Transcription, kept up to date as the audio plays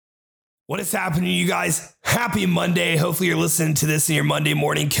What is happening, you guys? Happy Monday. Hopefully you're listening to this in your Monday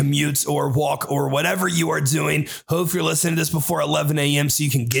morning commutes or walk or whatever you are doing. Hope you're listening to this before 11 a.m. so you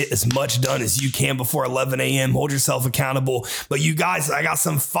can get as much done as you can before 11 a.m. Hold yourself accountable. But you guys, I got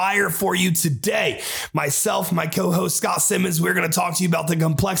some fire for you today. Myself, my co-host Scott Simmons, we're going to talk to you about the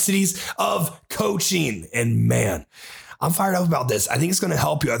complexities of coaching. And man, I'm fired up about this. I think it's going to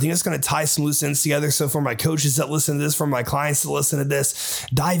help you. I think it's going to tie some loose ends together. So for my coaches that listen to this, for my clients that listen to this,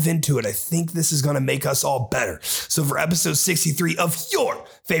 dive into it. I think this is going to make us all better. So for episode 63 of your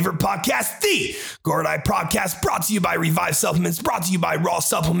favorite podcast, the Gore and I podcast, brought to you by Revive Supplements, brought to you by Raw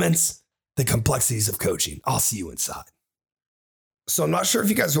Supplements, the complexities of coaching. I'll see you inside. So I'm not sure if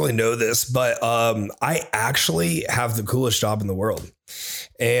you guys really know this, but I actually have the coolest job in the world.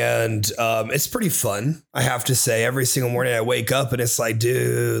 And it's pretty fun, I have to say. Every single morning I wake up and it's like,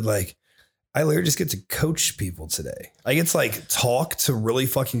 dude, like I literally just get to coach people today. I get to like talk to really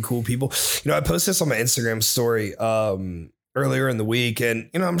fucking cool people. You know, I posted this on my Instagram story earlier in the week, and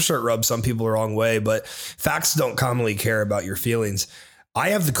you know, I'm sure it rubs some people the wrong way, but facts don't commonly care about your feelings. I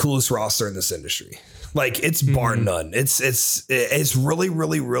have the coolest roster in this industry. Like it's bar none. It's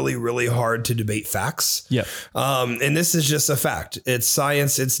really hard to debate facts. Yeah. And this is just a fact. It's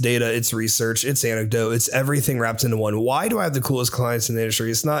science, it's data, it's research, it's anecdote, it's everything wrapped into one. Why do I have the coolest clients in the industry?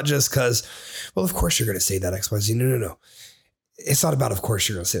 It's not just because, well, of course you're going to say that XYZ. No. It's not about, of course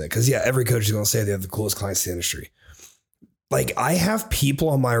you're going to say that. Cause yeah, every coach is going to say they have the coolest clients in the industry. Like I have people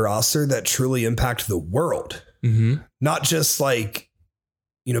on my roster that truly impact the world, not just like,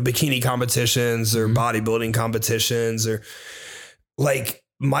 you know, bikini competitions or bodybuilding competitions, or like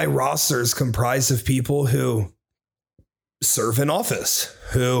my roster is comprised of people who serve in office,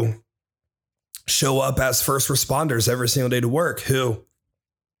 who show up as first responders every single day to work, who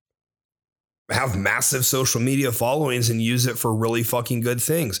have massive social media followings and use it for really fucking good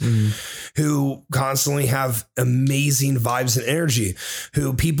things, who constantly have amazing vibes and energy,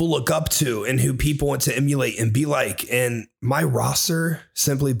 who people look up to and who people want to emulate and be like. And my roster,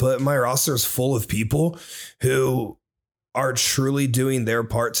 simply put, my roster is full of people who are truly doing their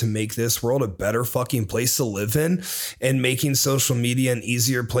part to make this world a better fucking place to live in, and making social media an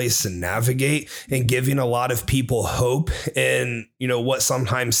easier place to navigate, and giving a lot of people hope in, you know, what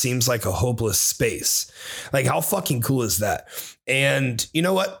sometimes seems like a hopeless space. Like how fucking cool is that? And you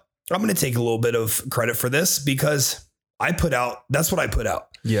know what? I'm going to take a little bit of credit for this because that's what I put out.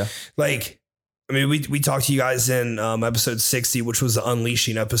 Yeah. Like, I mean, we talked to you guys in episode 60, which was the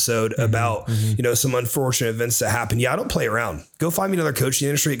unleashing episode about, you know, some unfortunate events that happen. Yeah, I don't play around. Go find me another coach in the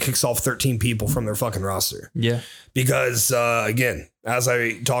industry that kicks off 13 people from their fucking roster. Yeah. Because again, as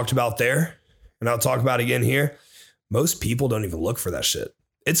I talked about there, and I'll talk about again here, most people don't even look for that shit.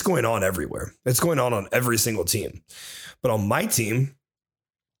 It's going on everywhere. It's going on every single team. But on my team,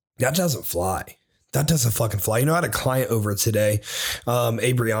 that doesn't fly. That doesn't fucking fly. You know, I had a client over today,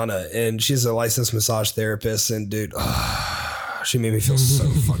 Brianna, and she's a licensed massage therapist. And dude, she made me feel so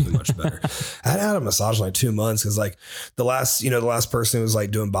fucking much better. I hadn't had a massage in like 2 months because like the last person who was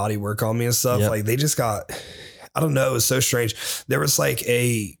like doing body work on me and stuff, like they just got, I don't know. It was so strange. There was like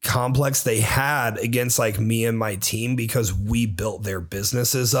a complex they had against like me and my team because we built their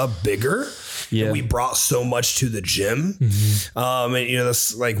businesses up bigger. Yeah. And we brought so much to the gym. And you know,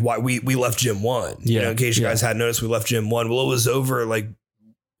 that's like why we left gym one, you know, in case you guys hadn't noticed, we left gym one. Well,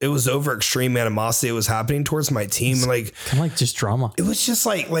 it was over extreme animosity. It was happening towards my team. It's like kind of like just drama. It was just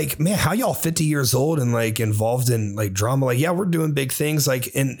like, man, how y'all 50 years old and like involved in like drama? Like, yeah, we're doing big things. Like,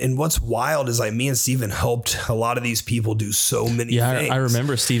 and what's wild is like me and Steven helped a lot of these people do so many things. I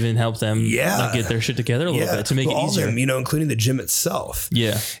remember Steven helped them like, get their shit together a little bit to make it easier. Them, you know, including the gym itself.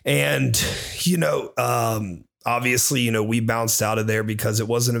 Yeah. And, you know, obviously, you know, we bounced out of there because it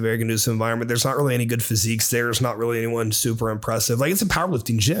wasn't a very conducive environment. There's not really any good physiques there. There's not really anyone super impressive. Like it's a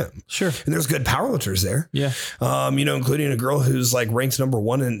powerlifting gym. Sure. And there's good powerlifters there. Yeah. You know, including a girl who's like ranked number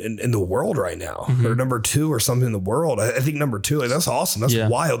 1 in the world right now, or number 2 or something in the world. I think number 2, like that's awesome. That's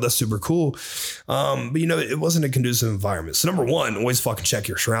wild. That's super cool. But you know, it wasn't a conducive environment. So number 1, always fucking check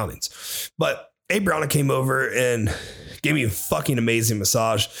your surroundings. But Brianna came over and gave me a fucking amazing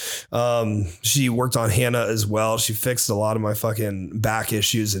massage. She worked on Hannah as well. She fixed a lot of my fucking back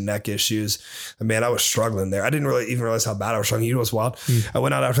issues and neck issues. And man, I was struggling there. I didn't really even realize how bad I was struggling. You know what's wild? I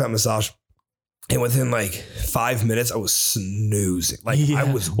went out after that massage. And within like 5 minutes, I was snoozing. Like I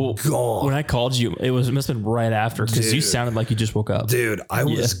was gone. When I called you, it must have been right after because you sounded like you just woke up. Dude, I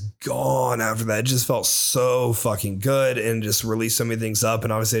was gone after that. It just felt so fucking good and just released so many things up.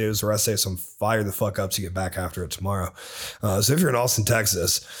 And obviously it was a rest day, so I'm fired the fuck up to get back after it tomorrow. So if you're in Austin,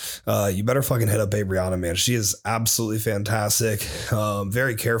 Texas, you better fucking hit up Brianna, man. She is absolutely fantastic.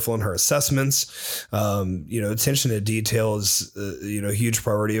 Very careful in her assessments. Attention to detail is, a huge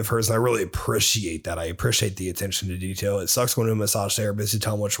priority of hers. And I really appreciate that. I appreciate the attention to detail. It sucks going to a massage therapist, you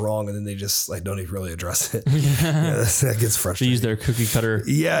tell them what's wrong, and then they just like don't even really address it. That gets frustrating. They use their cookie cutter.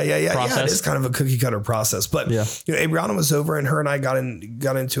 Process. Yeah, it is kind of a cookie cutter process. But Brianna was over, and her and I got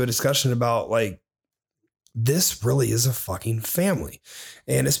into a discussion about like, this really is a fucking family.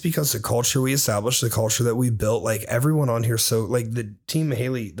 And it's because the culture we established, the culture that we built, like everyone on here. So like the team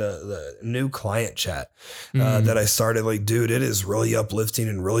Haley, the new client chat that I started, like, dude, it is really uplifting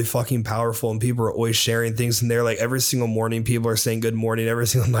and really fucking powerful. And people are always sharing things in there. Like every single morning, people are saying good morning. Every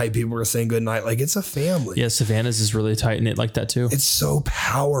single night, people are saying good night. Like it's a family. Yeah. Savannah's is really tight knit like that too. It's so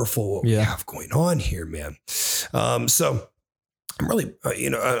powerful what we have going on here, man. So I'm really,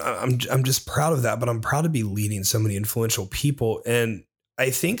 I'm just proud of that, but I'm proud to be leading so many influential people. And I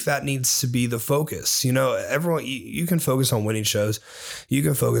think that needs to be the focus. Everyone, you can focus on winning shows. You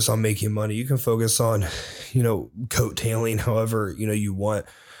can focus on making money. You can focus on, coattailing however, you want.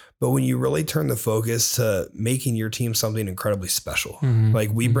 But when you really turn the focus to making your team something incredibly special,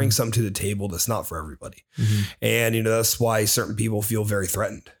 like we bring something to the table that's not for everybody. And, that's why certain people feel very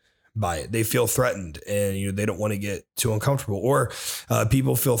threatened by it. They feel threatened and, they don't want to get too uncomfortable, or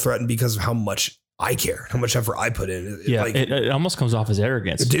people feel threatened because of how much I care, how much effort I put in. It almost comes off as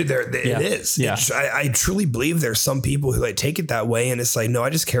arrogance. Dude, it is. Yeah. I truly believe there's some people who like take it that way, and it's like, no,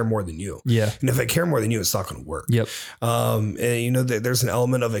 I just care more than you. Yeah. And if I care more than you, it's not going to work. Yep. And there's an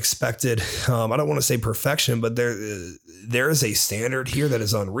element of expected, I don't want to say perfection, but there is a standard here that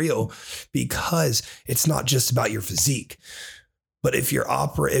is unreal, because it's not just about your physique. But if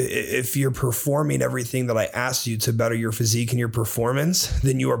you're performing everything that I asked you to better your physique and your performance,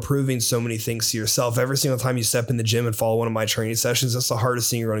 then you are proving so many things to yourself. Every single time you step in the gym and follow one of my training sessions, that's the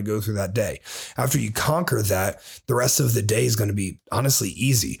hardest thing you're going to go through that day. After you conquer that, the rest of the day is going to be honestly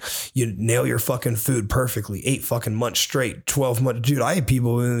easy. You nail your fucking food perfectly, 8 fucking months straight, 12 months. Dude, I had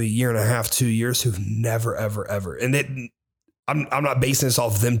people in a year and a half, 2 years who've never, ever, ever. And I'm not basing this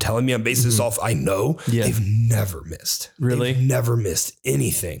off them telling me. I'm basing this off, I know they've never missed. Really? They've never missed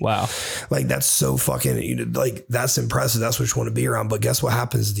anything. Wow. Like that's so fucking, like that's impressive. That's what you want to be around. But guess what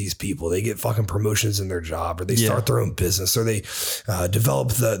happens to these people? They get fucking promotions in their job, or they start their own business, or they develop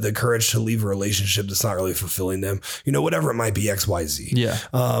the courage to leave a relationship that's not really fulfilling them. Whatever it might be, X, Y, Z. Yeah.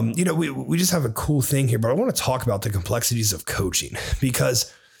 We just have a cool thing here, but I want to talk about the complexities of coaching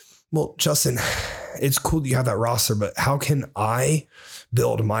because, well, Justin, it's cool that you have that roster, but how can I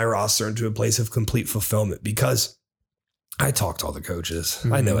build my roster into a place of complete fulfillment? Because I talk to all the coaches.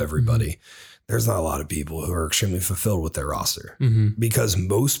 I know everybody. There's not a lot of people who are extremely fulfilled with their roster because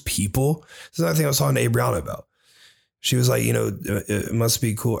most people, this is another thing I was talking to Brianna about. She was like, it must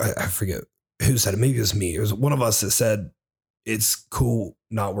be cool. I forget who said it. Maybe it was me. It was one of us that said, it's cool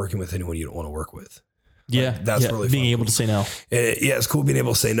not working with anyone you don't want to work with. Yeah. That's really being fun. able to say no. It's cool being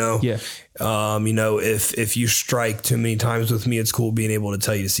able to say no. Yeah. If you strike too many times with me, it's cool being able to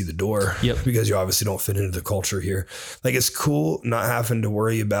tell you to see the door. Yep. Because you obviously don't fit into the culture here. Like it's cool not having to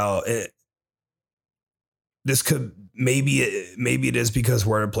worry about it. This could maybe it is because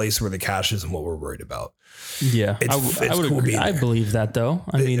we're in a place where the cash isn't what we're worried about. Yeah. I would cool agree. I believe that though.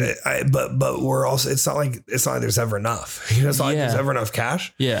 I mean, but we're also, it's not like there's ever enough, it's not like there's ever enough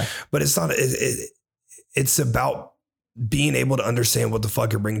cash. Yeah. But it's not, it's about being able to understand what the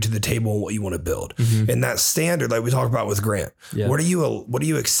fuck you're bringing to the table and what you want to build. And that standard, like we talked about with Grant, what are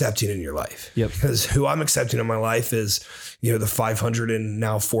you accepting in your life? Because who I'm accepting in my life is, the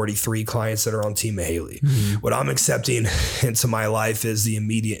 543 clients that are on Team Haley. What I'm accepting into my life is the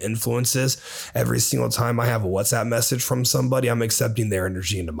immediate influences. Every single time I have a WhatsApp message from somebody, I'm accepting their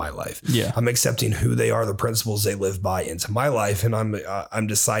energy into my life. Yeah. I'm accepting who they are, the principles they live by into my life. And I'm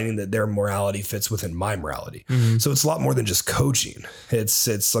deciding that their morality fits within my morality. So it's a lot more than just coaching. It's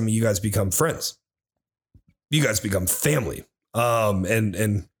you guys become friends. You guys become family.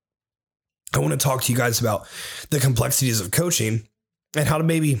 And I want to talk to you guys about the complexities of coaching and how to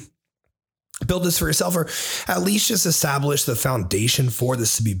maybe build this for yourself, or at least just establish the foundation for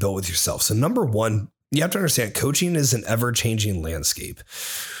this to be built with yourself. So number one, you have to understand coaching is an ever-changing landscape.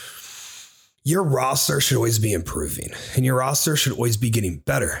 Your roster should always be improving, and your roster should always be getting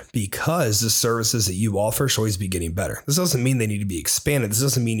better because the services that you offer should always be getting better. This doesn't mean they need to be expanded. This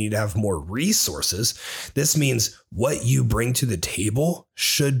doesn't mean you need to have more resources. This means what you bring to the table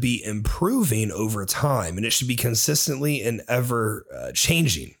should be improving over time, and it should be consistently and ever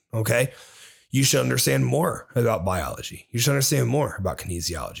changing. Okay. You should understand more about biology. You should understand more about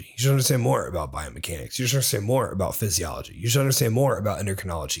kinesiology. You should understand more about biomechanics. You should understand more about physiology. You should understand more about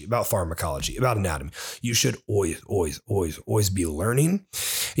endocrinology, about pharmacology, about anatomy. You should always be learning,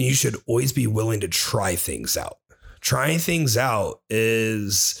 and you should always be willing to try things out. Trying things out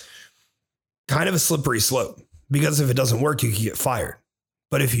is kind of a slippery slope because if it doesn't work, you can get fired.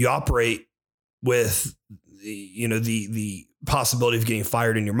 But if you operate with, the possibility of getting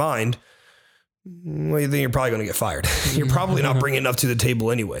fired in your mind, well, then you're probably going to get fired. You're probably not bringing enough to the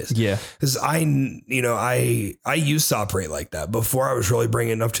table anyways. Yeah. Because I used to operate like that before I was really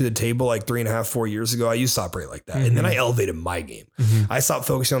bringing enough to the table, like 3.5, 4 years ago. I used to operate like that. And then I elevated my game. I stopped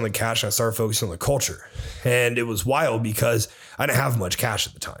focusing on the cash and I started focusing on the culture. And it was wild because I didn't have much cash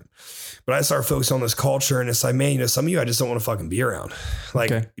at the time. But I started focusing on this culture, and it's like, man, some of you I just don't want to fucking be around.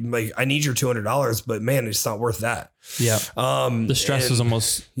 Like I need your $200, but man, it's not worth that. Yeah. The stress was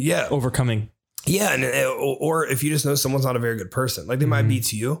almost overcoming. Yeah. Or if you just know someone's not a very good person, like they might be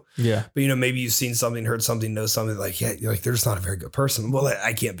to you. Yeah. But maybe you've seen something, heard something, know something like, yeah, you're like, they're just not a very good person. Well,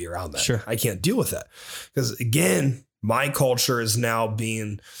 I can't be around that. Sure. I can't deal with that. Because again, my culture is now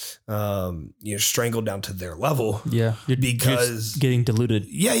being, strangled down to their level. Yeah. You're getting diluted.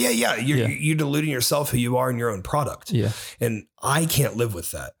 Yeah. You're diluting yourself, who you are in your own product. Yeah. And I can't live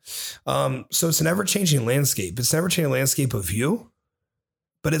with that. So it's an ever changing landscape. It's an ever changing landscape of you.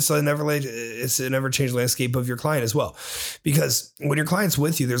 But it's an ever-changing landscape of your client as well. Because when your client's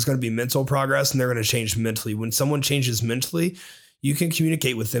with you, there's going to be mental progress and they're going to change mentally. When someone changes mentally, you can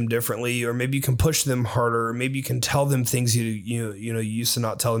communicate with them differently, or maybe you can push them harder, or maybe you can tell them things you used to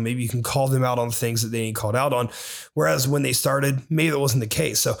not tell them. Maybe you can call them out on things that they ain't called out on. Whereas when they started, maybe that wasn't the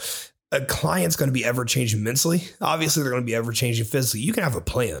case. So a client's going to be ever-changing mentally. Obviously, they're going to be ever-changing physically. You can have a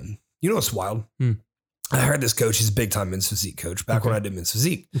plan. You know what's wild? I hired this coach. He's a big time men's physique coach back when I did men's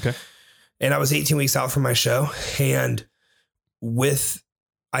physique. Okay. And I was 18 weeks out from my show. And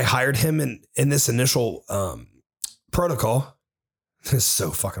I hired him in this initial protocol. This is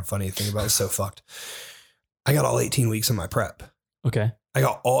so fucking funny to think about. It's so fucked. I got all 18 weeks in my prep. Okay. I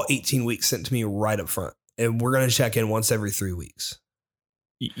got all 18 weeks sent to me right up front. And we're going to check in once every 3 weeks.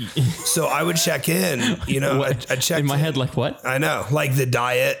 So I would check in, I checked in my head. Like what? I know, like the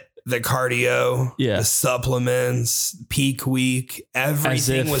diet, the cardio, the supplements, peak week,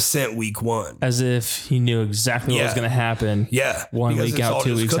 everything was sent week 1. As if he knew exactly what was going to happen. Yeah. 1 week out,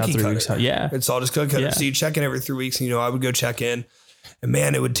 2 weeks out, 3 weeks out. Yeah. It's all just cookie cutter. Yeah. So you check in every 3 weeks and, I would go check in, and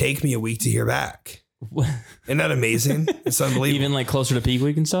man, it would take me a week to hear back. Isn't that amazing? It's unbelievable. Even like closer to peak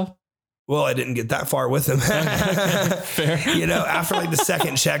week and stuff? Well, I didn't get that far with him. Fair. After like the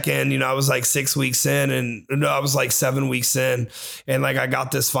second check-in, I was like 6 weeks in, and no, I was like 7 weeks in, and like I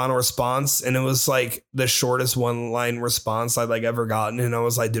got this final response, and it was like the shortest 1-line response I'd like ever gotten. And I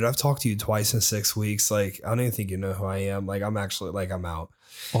was like, dude, I've talked to you twice in 6 weeks. Like, I don't even think you know who I am. Like, I'm actually like, I'm out.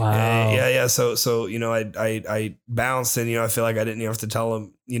 Wow. Yeah. So, I bounced, and, I feel like I didn't even have to tell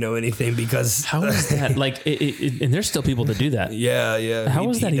him, anything, because how is that? Like, and there's still people that do that. Yeah. How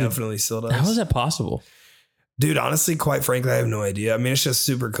is that? He definitely still does. How is that possible? Dude, honestly, quite frankly, I have no idea. I mean, it's just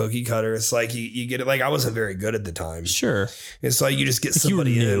super cookie cutter. It's like you get it. Like, I wasn't very good at the time. Sure. It's like you just get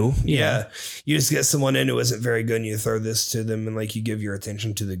somebody in. Yeah. You just get someone in who isn't very good, and you throw this to them, and like you give your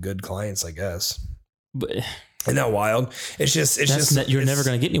attention to the good clients, I guess. But isn't that wild? You're never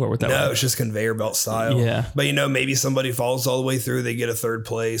going to get anywhere with that. No, it's just conveyor belt style. Yeah. But, maybe somebody falls all the way through, they get a 3rd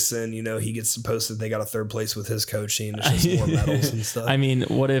place, and, he gets posted they got a 3rd place with his coaching. It's just more medals and stuff. I mean,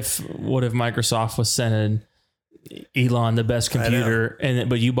 what if Microsoft was sending Elon the best computer,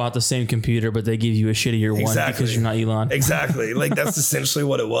 but you bought the same computer, but they give you a shittier one because you're not Elon? Exactly. Like, that's essentially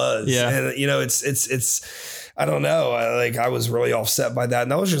what it was. Yeah. And, it's I don't know. I was really offset by that.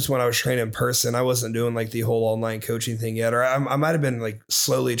 And that was just when I was training in person. I wasn't doing like the whole online coaching thing yet, or I might've been like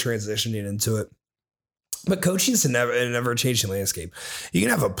slowly transitioning into it. But coaching is an ever-changing landscape. You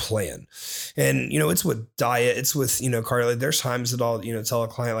can have a plan, and it's with diet, it's with cardio. Like, there's times that I'll tell a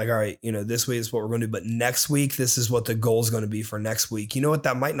client like, all right, this week is what we're going to do, but next week this is what the goal is going to be for next week. You know what?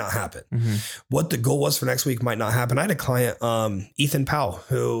 That might not happen. Mm-hmm. What the goal was for next week might not happen. I had a client, Ethan Powell,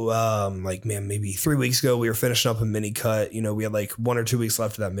 who maybe 3 weeks ago we were finishing up a mini cut. We had like 1 or 2 weeks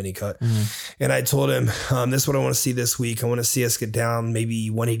left of that mini cut, and I told him, this is what I want to see this week. I want to see us get down. Maybe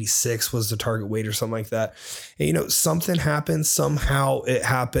 186 was the target weight or something like that. that. And, something happened. Somehow it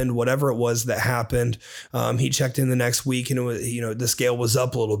happened, whatever it was that happened. He checked in the next week and it was, the scale was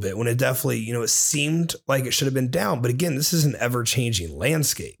up a little bit when it definitely, it seemed like it should have been down. But again, this is an ever changing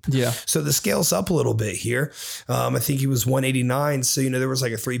landscape. Yeah. So the scale's up a little bit here. I think he was 189. So, there was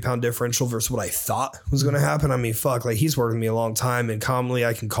like a 3-pound differential versus what I thought was going to happen. I mean, fuck, like he's worked with me a long time and commonly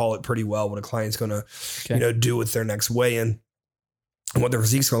I can call it pretty well what a client's going to, do with their next weigh-in. And what the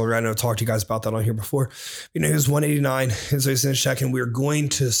physique's going to look like. I know I've talked to you guys about that on here before. He was 189. And so he's in check and we were going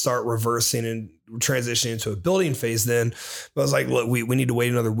to start reversing and transitioning into a building phase then. But I was like, look, we need to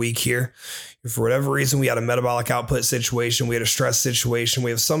wait another week here. If for whatever reason we had a metabolic output situation, we had a stress situation, we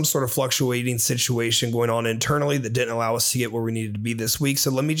have some sort of fluctuating situation going on internally that didn't allow us to get where we needed to be this week.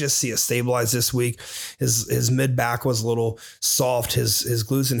 So let me just see us stabilize this week. His mid back was a little soft. His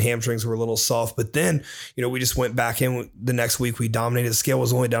glutes and hamstrings were a little soft. But then, we just went back in the next week. We dominated. The scale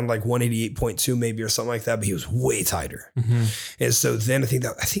was only down to like 188.2 maybe or something like that, but he was way tighter. Mm-hmm. And so then I think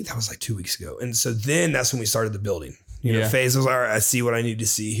that was like 2 weeks ago. And so then that's when we started the building. Phase was, all right, I see what I need to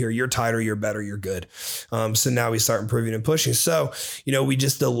see here. You're tighter, you're better, you're good. So now we start improving and pushing. So, we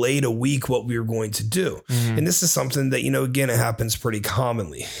just delayed a week what we were going to do. Mm-hmm. And this is something that, again, it happens pretty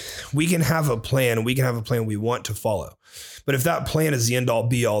commonly. We can have a plan we want to follow. But if that plan is the end all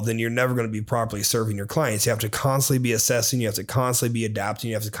be all, then you're never going to be properly serving your clients. You have to constantly be assessing. You have to constantly be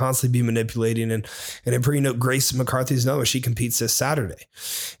adapting. You have to constantly be manipulating. And Grace McCarthy's another. She competes this Saturday.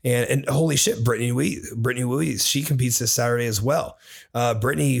 And holy shit, Brittany Louise, she competes this Saturday as well.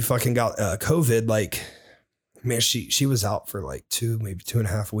 Brittany fucking got COVID. Like, man, she was out for like 2, maybe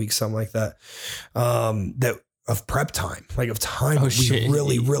 2.5 weeks, something like that. Of prep time, like of time we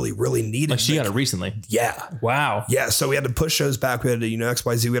really needed. Like she got it recently. Yeah. Wow. Yeah. So we had to push shows back. We had to,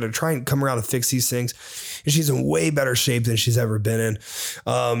 XYZ. We had to try and come around and fix these things. And she's in way better shape than she's ever been in.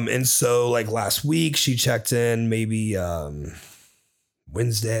 And so like last week she checked in maybe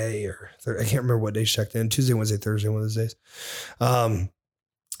Wednesday or I can't remember what day she checked in. Tuesday, Wednesday, Thursday, one of those days.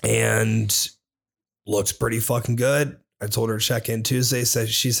 And looks pretty fucking good. I told her to check in Tuesday.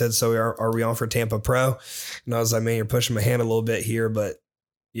 She said, so are we on for Tampa Pro? And I was like, man, you're pushing my hand a little bit here, but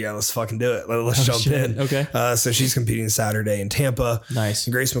yeah, let's fucking do it. Let's jump in. Okay. So she's competing Saturday in Tampa. Nice.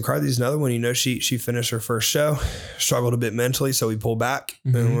 And Grace McCarthy's another one. She finished her first show, struggled a bit mentally. So we pulled back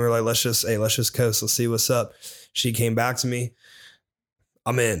and we were like, let's just coast. Let's see what's up. She came back to me.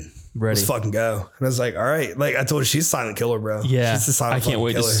 I'm in. Ready. Let's fucking go. And I was like, all right. Like I told her, she's a silent killer, bro. Yeah. She's a silent I can't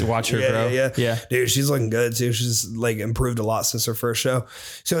wait to watch her, bro. Yeah. Dude, she's looking good too. She's like improved a lot since her first show.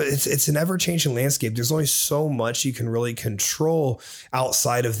 So it's an ever changing landscape. There's only so much you can really control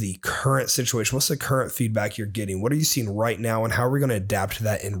outside of the current situation. What's the current feedback you're getting? What are you seeing right now? And how are we going to adapt to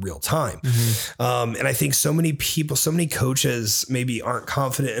that in real time? Mm-hmm. And I think so many people, so many coaches maybe aren't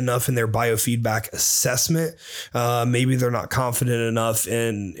confident enough in their biofeedback assessment. Maybe they're not confident enough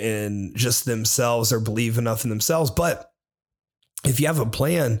in just themselves or believe enough in themselves. But if you have a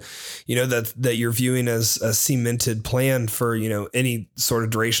plan, that you're viewing as a cemented plan for, any sort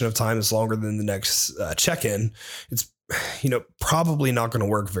of duration of time is longer than the next check-in, it's, probably not going to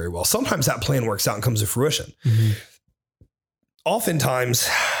work very well. Sometimes that plan works out and comes to fruition. Mm-hmm. Oftentimes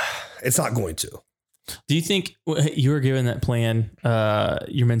it's not going to. Do you think you were given that plan,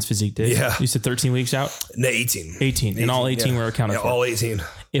 your men's physique did? Yeah. You said 13 weeks out? No, 18. 18. And all 18 were accounted for? All 18.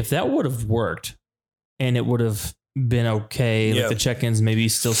 If that would have worked and it would have been okay, like the check-ins maybe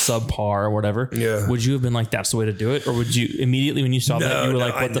still subpar or whatever, would you have been like, that's the way to do it? Or would you immediately when you saw that, you were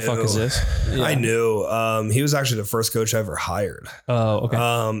like, what the fuck is this? Yeah. I knew. He was actually the first coach I ever hired. Oh,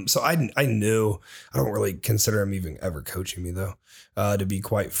 okay. So I knew. I don't really consider him even ever coaching me though. To be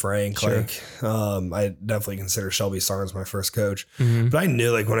quite frank, sure. I definitely consider Shelby Sarnes my first coach, but I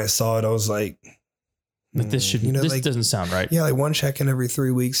knew like when I saw it, I was like this shouldn't, this like, doesn't sound right. Yeah. Like one check-in every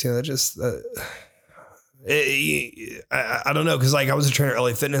 3 weeks, that just, I don't know. Cause like I was a trainer at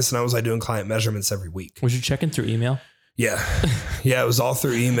LA Fitness and I was like doing client measurements every week. Was you checking through email? Yeah. Yeah. It was all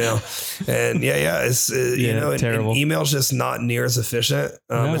through email and it's, and email's just not near as efficient.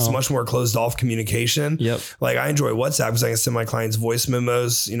 No. It's much more closed off communication. Yep. Like I enjoy WhatsApp because I can send my clients voice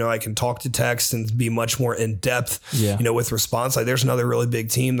memos. I can talk to text and be much more in depth, with response. Like there's another really big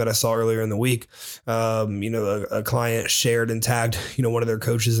team that I saw earlier in the week. A client shared and tagged, one of their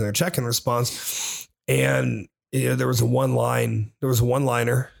coaches in their check-in response. And there was a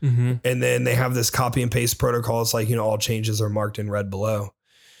one-liner, and then they have this copy and paste protocol. It's like, all changes are marked in red below.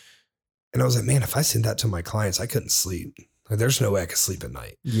 And I was like, man, if I sent that to my clients, I couldn't sleep. Like, there's no way I could sleep at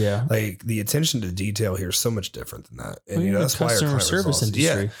night. Yeah. Like the attention to detail here is so much different than that. And that's why our client service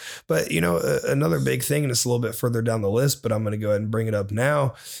industry. Yeah. But another big thing, and it's a little bit further down the list, but I'm going to go ahead and bring it up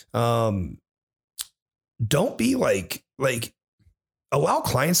now. don't be like allow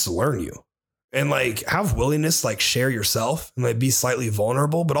clients to learn you and like have willingness to like share yourself and like be slightly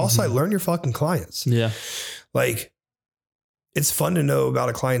vulnerable, but also like learn your fucking clients. Yeah. Like it's fun to know about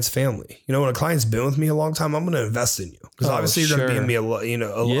a client's family. You know, when a client's been with me a long time, I'm going to invest in you because obviously you're going to be in me a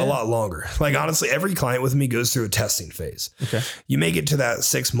lot longer. Like honestly, every client with me goes through a testing phase. Okay. You make it to that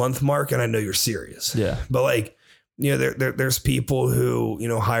 6-month mark and I know you're serious. Yeah. But like, you know, there's people who, you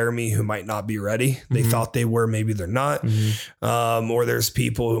know, hire me who might not be ready. They thought they were, maybe they're not. Or there's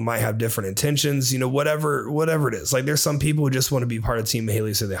people who might have different intentions, you know, whatever it is. Like there's some people who just want to be part of Team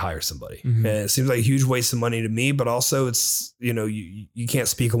Haley, so they hire somebody. And it seems like a huge waste of money to me, but also it's, you know, you can't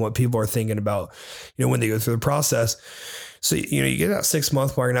speak on what people are thinking about, you know, when they go through the process. So, you know, you get that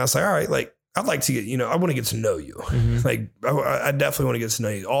 6-month mark and now it's like, all right, like, I'd like to get, you know, I want to get to know you. Like, I definitely want to get to know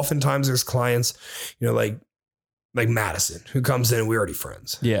you. Oftentimes there's clients, you know, like Madison, who comes in and we're already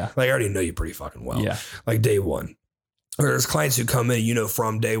friends. Yeah. Like I already know you pretty fucking well. Yeah. Like day one. Or there's clients who come in, you know,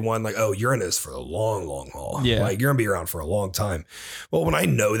 from day one, like, oh, you're in this for a long, long haul. Yeah. Like you're going to be around for a long time. Well, when I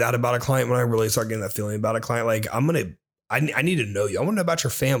know that about a client, when I really start getting that feeling about a client, like I need to know you. I want to know about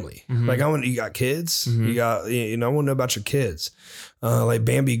your family. Like you got kids, you got, you know, I want to know about your kids. Like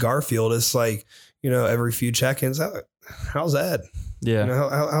Bambi Garfield is like, you know, every few check-ins, how's Ed? Yeah. You know,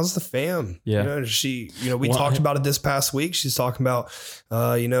 how's the fam? Yeah. You know, we talked about it this past week. She's talking about,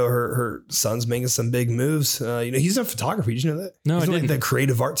 you know, her son's making some big moves. You know, he's in photography. Did you know that? No, he's I didn't. The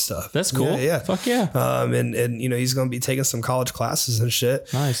creative art stuff. That's cool. Yeah. Fuck yeah. And, you know, he's going to be taking some college classes and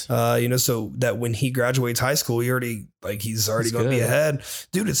shit. Nice. You know, so that when he graduates high school, he's already going to be ahead.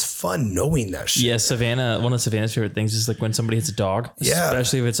 Dude, it's fun knowing that shit. Yeah. Savannah, one of Savannah's favorite things is like when somebody hits a dog,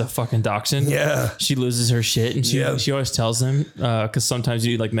 especially if it's a fucking dachshund. Yeah. She loses her shit and she always tells them, cause sometimes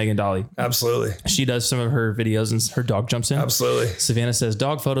you do like Megan Dolly. Absolutely. She does some of her videos and her dog jumps in. Absolutely. Savannah says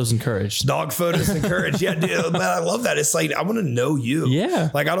dog photos encouraged. Dog photos encouraged. Yeah, dude, man, I love that. It's like, I want to know you. Yeah.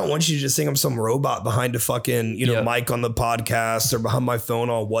 Like, I don't want you to just think I'm some robot behind a fucking, you know, mic on the podcast or behind my phone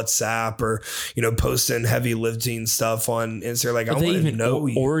on WhatsApp or, you know, posting heavy lifting stuff on Instagram. Like, I want to know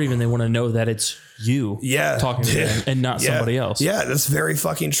you. Or even they want to know that it's you talking to them and not somebody else. Yeah, that's very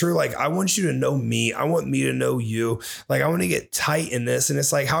fucking true. Like, I want you to know me. I want me to know you. Like, I want to get tight in this. And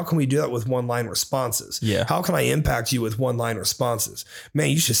it's like, how can we do that with one-line responses? Yeah. How can I impact you with one-line responses? Man,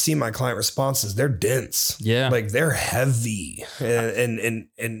 you should see my client responses. They're dense. Yeah. Like, they're heavy and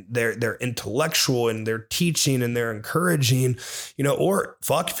they're intellectual and they're teaching and they're encouraging, you know, or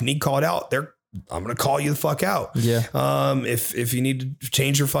fuck, if you need called out, I'm going to call you the fuck out. Yeah. If you need to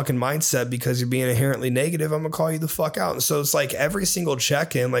change your fucking mindset because you're being inherently negative, I'm going to call you the fuck out. And so it's like every single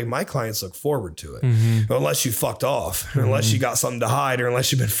check-in, like my clients look forward to it, unless you fucked off, or unless you got something to hide, or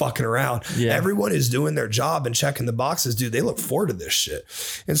unless you've been fucking around. Yeah. Everyone who's doing their job and checking the boxes, dude, they look forward to this shit.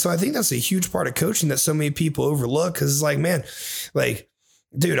 And so I think that's a huge part of coaching that so many people overlook. Cause it's like, man, like,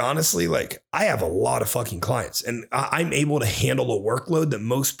 dude, honestly, like I have a lot of fucking clients and I'm able to handle a workload that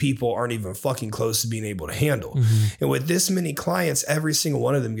most people aren't even fucking close to being able to handle. And with this many clients, every single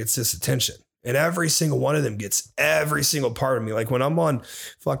one of them gets this attention and every single one of them gets every single part of me. Like when I'm on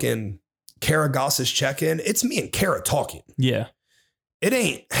fucking Kara Goss's check-in, it's me and Kara talking. Yeah. It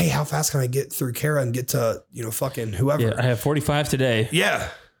ain't, hey, how fast can I get through Kara and get to, you know, fucking whoever. Yeah, I have 45 today. Yeah.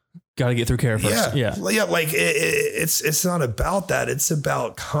 Got to get through Kara first. Yeah. Like it's not about that. It's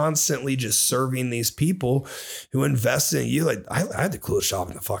about constantly just serving these people who invest in you. Like I had the coolest job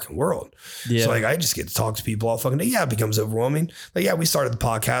in the fucking world. Yeah. So like, I just get to talk to people all fucking day. Yeah. It becomes overwhelming. Like, yeah, we started the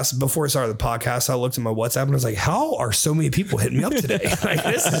podcast. Before we started the podcast, I looked at my WhatsApp and I was like, how are so many people hitting me up today? Like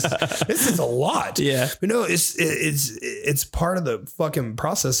this is a lot. Yeah. You know, it's part of the fucking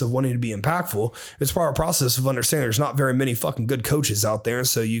process of wanting to be impactful. It's part of the process of understanding there's not very many fucking good coaches out there.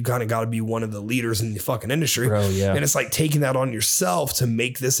 So you kind of got to be one of the leaders in the fucking industry. Bro, yeah. And it's like taking that on yourself to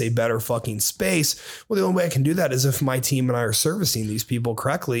make this a better fucking space. Well, the only way I can do that is if my team and I are servicing these people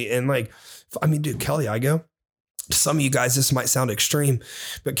correctly. And like, I mean, dude, Kelly, some of you guys, this might sound extreme,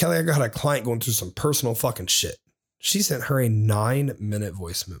 but Kelly, I got a client going through some personal fucking shit. She sent her a 9-minute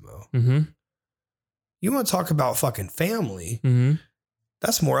voice memo. You want to talk about fucking family?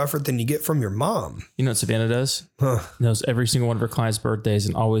 That's more effort than you get from your mom. You know what Savannah does? Knows every single one of her clients' birthdays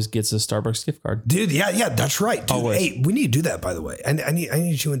and always gets a Starbucks gift card. Dude, yeah, that's right. Dude, always. Hey, we need to do that, by the way. I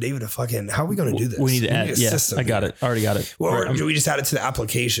need you and David to fucking, how are we going to do this? We need to add a system. I got it. I already got it. Or we just add it to the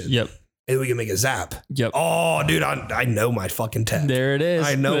application. Yep. And we can make a zap. Yep. Oh, dude, I know my fucking tech. There it is.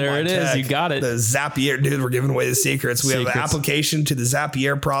 I know there my it tech. is. You got it. The Zapier, dude, we're giving away the secrets. We have the application to the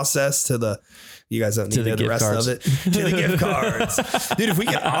Zapier process to the... You guys don't need to know the rest of it. To the gift cards. Dude, if we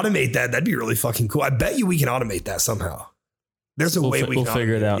can automate that, that'd be really fucking cool. I bet you we can automate that somehow. There's a way we'll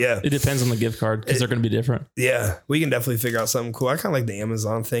figure it out. Yeah. It depends on the gift card because they're going to be different. Yeah. We can definitely figure out something cool. I kind of like the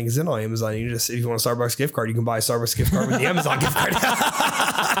Amazon thing. Because on Amazon, you just, if you want a Starbucks gift card, you can buy a Starbucks gift card with the Amazon gift card.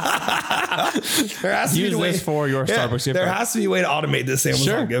 There has to Use be this for your Starbucks gift card. There has to be a way to automate this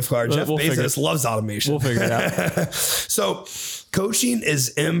Amazon gift card. Jeff Bezos loves automation. We'll figure it out. So coaching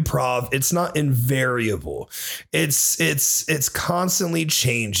is improv. It's not invariable. It's constantly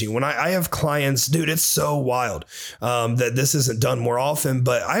changing. When I have clients, dude, it's so wild that this isn't done more often,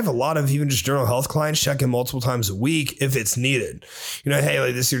 but I have a lot of even just general health clients check in multiple times a week if it's needed. Hey,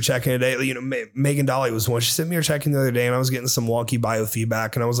 like this, you're checking today. Megan Dolly was one. She sent me her check-in the other day and I was getting some wonky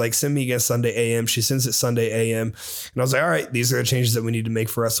biofeedback and I was like, send me again Sunday AM. She sends it Sunday AM. And I was like, all right, these are the changes that we need to make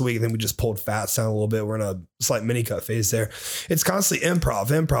for the rest of the week. And then we just pulled fats down a little bit. We're in a slight mini cut phase there. It's constantly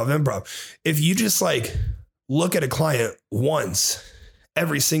improv. If you just like look at a client once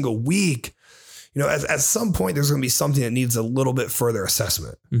every single week, at some point there's going to be something that needs a little bit further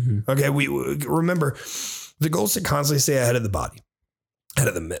assessment. Mm-hmm. Okay. We remember the goal is to constantly stay ahead of the body, ahead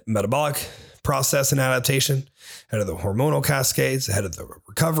of the metabolic process and adaptation, ahead of the hormonal cascades, ahead of the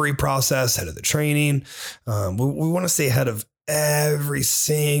recovery process, ahead of the training. We want to stay ahead of every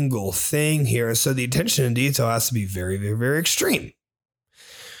single thing here. And so the attention and detail has to be very, very, very extreme.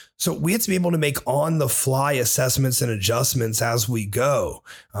 So we have to be able to make on the fly assessments and adjustments as we go.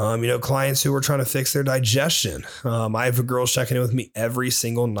 Clients who are trying to fix their digestion. I have a girl checking in with me every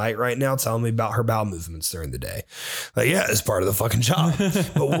single night right now, telling me about her bowel movements during the day. Like, yeah, it's part of the fucking job,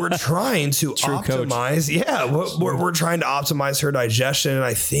 but we're trying to optimize. Coach. Yeah. We're trying to optimize her digestion. And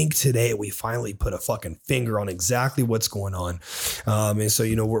I think today we finally put a fucking finger on exactly what's going on. And so,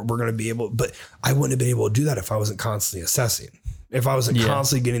 we're going to be able, but I wouldn't have been able to do that if I wasn't constantly assessing. If I wasn't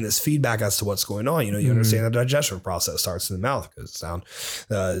constantly getting this feedback as to what's going on, you understand the digestion process starts in the mouth, goes down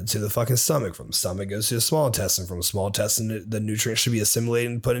to the fucking stomach. From the stomach goes to the small intestine. From the small intestine, the nutrients should be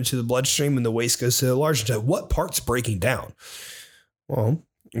assimilated and put into the bloodstream, and the waste goes to the large intestine. What part's breaking down? Well,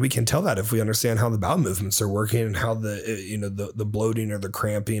 we can tell that if we understand how the bowel movements are working and how the bloating or the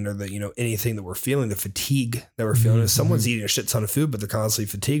cramping or the, anything that we're feeling, the fatigue that we're feeling. If someone's eating a shit ton of food, but they're constantly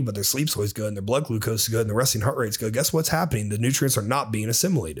fatigued, but their sleep's always good and their blood glucose is good and the resting heart rate's good, guess what's happening? The nutrients are not being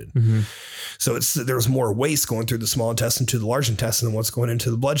assimilated. Mm-hmm. So there's more waste going through the small intestine to the large intestine than what's going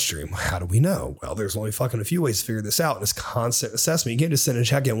into the bloodstream. How do we know? Well, there's only fucking a few ways to figure this out. And it's constant assessment. You can't just send a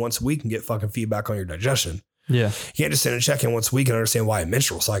check in once a week and get fucking feedback on your digestion. Yeah. You can't just send a check-in once a week and understand why a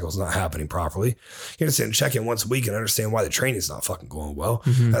menstrual cycle is not happening properly. You can't just send a check-in once a week and understand why the training is not fucking going well.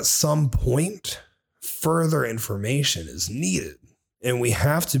 Mm-hmm. At some point, further information is needed. And we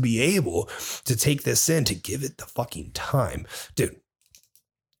have to be able to take this in, to give it the fucking time. Dude,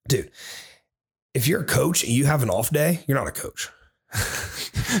 if you're a coach and you have an off day, you're not a coach.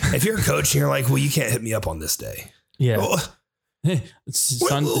 If you're a coach and you're like, well, you can't hit me up on this day. Yeah. Oh,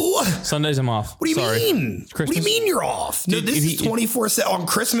 Sundays I'm off. What do you mean? What do you mean you're off? Dude, this is 24/7. On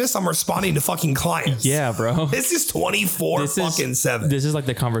Christmas, I'm responding to fucking clients. Yeah, bro. This is 24/7. This is like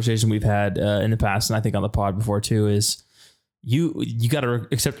the conversation we've had in the past, and I think on the pod before too, is you got to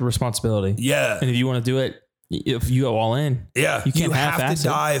accept the responsibility. Yeah. And if you want to do it, if you go all in, you can't have to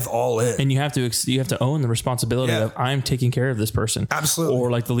dive all in, and you have to own the responsibility of I'm taking care of this person. Absolutely. Or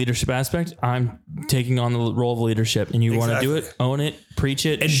like the leadership aspect, I'm taking on the role of leadership, and you want to do it, own it, preach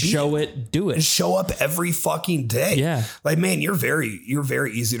it, and show it, do it, and show up every fucking day. Yeah. Like, man, you're very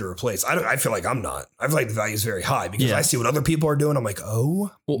easy to replace. I feel like I'm not. I feel like the value is very high because I see what other people are doing. I'm like,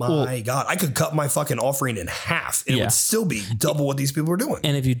 oh my God, I could cut my fucking offering in half. And it would still be double what these people are doing.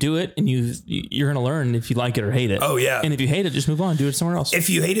 And if you do it and you're going to learn if you like it or hate it. Oh yeah. And if you hate it, just move on, do it somewhere else. If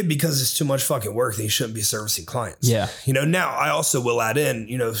you hate it because it's too much fucking work, then you shouldn't be servicing clients. Yeah. Now I also will add in,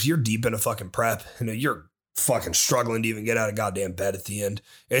 if you're deep in a fucking prep, you're fucking struggling to even get out of goddamn bed at the end,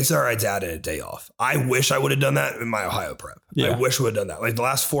 it's all right to add in a day off. I wish I would have done that in my Ohio prep. I wish I would have done that. Like the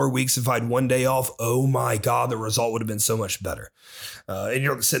last 4 weeks, if I had 1 day off, oh my God, the result would have been so much better. And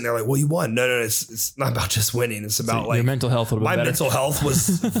you're sitting there like, well, you won. No, it's not about just winning. It's about like your mental health. My mental health was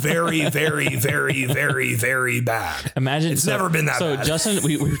very, very, very, very, very bad. Imagine it's never been that bad. So Justin,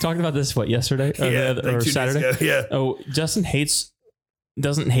 we were talking about this, yesterday or Saturday? Yeah. Oh, Justin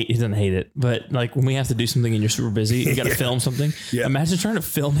doesn't hate it, but like when we have to do something and you're super busy, you got to film something. Yeah. Imagine trying to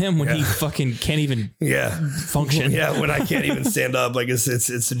film him when he fucking can't even function. Yeah. When I can't even stand up, like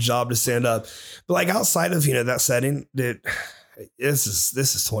it's a job to stand up. But like outside of, that setting, this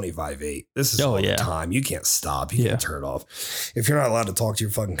is 25/8. This is all the time. You can't stop. You can't turn it off. If you're not allowed to talk to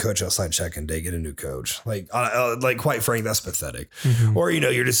your fucking coach outside check-in day, get a new coach. Like quite frankly, that's pathetic. Or,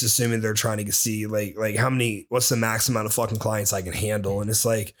 you're just assuming they're trying to see what's the max amount of fucking clients I can handle. And it's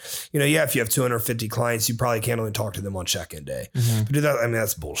like, if you have 250 clients, you probably can't only talk to them on check-in day. But dude,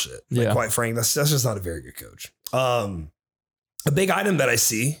 that's bullshit. Quite frankly, that's just not a very good coach. A big item that I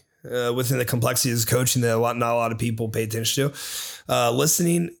see within the complexities of coaching that not a lot of people pay attention to,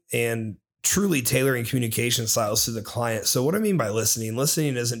 listening and truly tailoring communication styles to the client. So what I mean by listening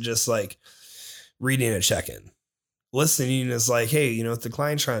isn't just like reading a check-in. Listening is like, hey, if the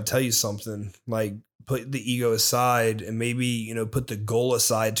client's trying to tell you something, like put the ego aside and maybe, put the goal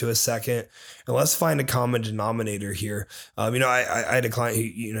aside to a second and let's find a common denominator here. I had a client who,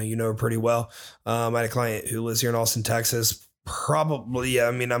 you know her pretty well. I had a client who lives here in Austin, Texas. Probably,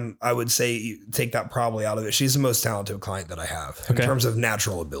 I would say take that probably out of it. She's the most talented client that I have in terms of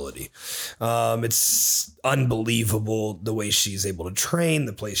natural ability. It's unbelievable the way she's able to train,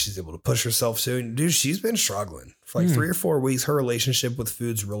 the place she's able to push herself to. And dude, she's been struggling for 3 or 4 weeks. Her relationship with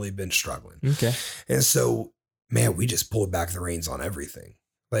food's really been struggling. Okay. And so, man, we just pulled back the reins on everything.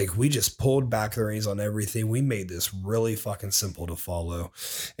 We just pulled back the reins on everything. We made this really fucking simple to follow.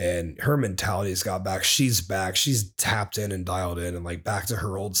 And her mentality has got back. She's back. She's tapped in and dialed in and back to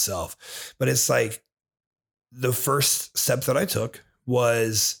her old self. But it's the first step that I took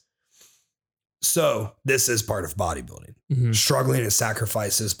was, so this is part of bodybuilding. Struggling and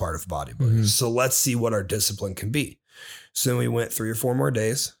sacrifice is part of bodybuilding. So let's see what our discipline can be. So we went 3 or 4 more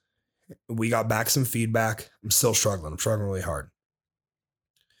days. We got back some feedback. I'm still struggling. I'm struggling really hard.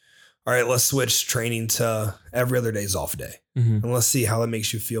 All right, let's switch training to every other day's off day. And let's see how that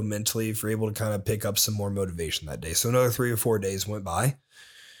makes you feel mentally if you're able to kind of pick up some more motivation that day. So another 3 or 4 days went by.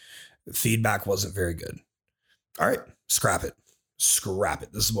 Feedback wasn't very good. All right, scrap it.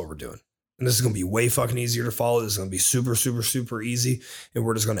 This is what we're doing. And this is going to be way fucking easier to follow. This is going to be super, super, super easy. And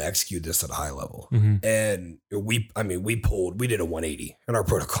we're just going to execute this at a high level. And we did a 180 in our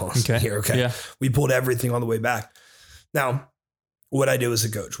protocols here. Okay. Yeah. We pulled everything on the way back. Now, what I did as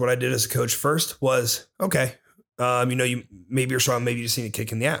a coach first was, okay, maybe you're strong, maybe you just need a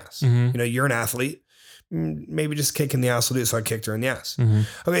kick in the ass. You're an athlete, maybe just kick in the ass will do it. So I kicked her in the ass.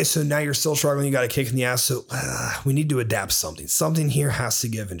 Okay, so now you're still struggling. You got a kick in the ass. So we need to adapt something. Something here has to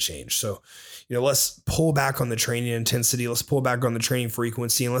give and change. So, let's pull back on the training intensity. Let's pull back on the training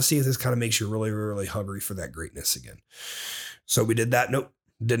frequency. And let's see if this kind of makes you really, really hungry for that greatness again. So we did that. Nope,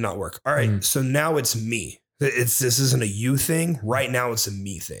 did not work. All right, so now it's me. This isn't a you thing. Right now, it's a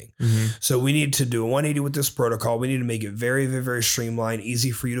me thing. So we need to do a 180 with this protocol. We need to make it very, very, very streamlined,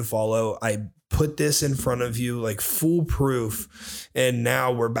 easy for you to follow. I put this in front of you like foolproof. And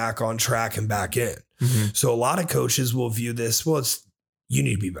now we're back on track and back in. So a lot of coaches will view this, well, it's, you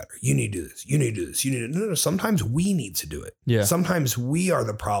need to be better. You need to do this. You need to do this. You need to, no. Sometimes we need to do it. Yeah. Sometimes we are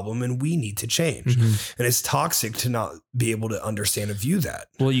the problem and we need to change. And it's toxic to not be able to understand and view that.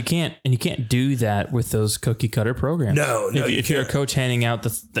 Well, you can't do that with those cookie cutter programs. No. If you're a coach handing out the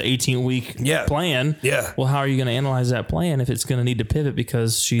 18-week plan, well, how are you going to analyze that plan if it's going to need to pivot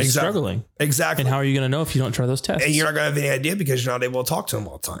because she's struggling? Exactly. And how are you going to know if you don't try those tests? And you're not going to have any idea because you're not able to talk to them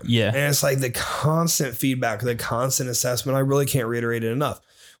all the time. Yeah. And it's like the constant feedback, the constant assessment. I really can't reiterate it enough.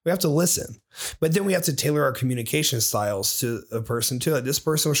 We have to listen, but then we have to tailor our communication styles to a person too. Like this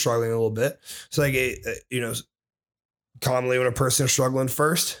person was struggling a little bit. So commonly when a person is struggling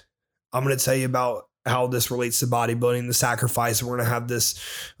first, I'm going to tell you about how this relates to bodybuilding, the sacrifice. We're going to have this.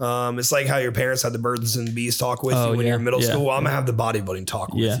 It's like how your parents had the birds and bees talk with you when you're in middle school. Well, I'm going to have the bodybuilding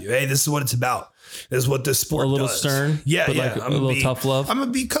talk with you. Hey, this is what it's about. This is what this sport does. A little stern. Yeah. But like a little tough love. I'm going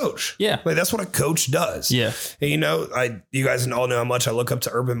to be coach. Yeah. Like that's what a coach does. Yeah. And you guys all know how much I look up to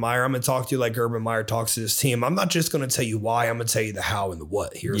Urban Meyer. I'm going to talk to you like Urban Meyer talks to his team. I'm not just going to tell you why, I'm going to tell you the how and the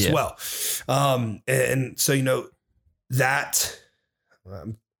what here as well. And so, that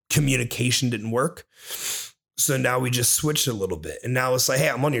communication didn't work. So now we just switched a little bit. And now it's like, hey,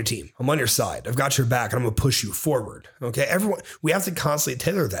 I'm on your team. I'm on your side. I've got your back and I'm going to push you forward. Okay. We have to constantly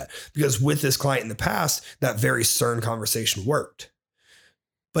tailor that because with this client in the past, that very stern conversation worked.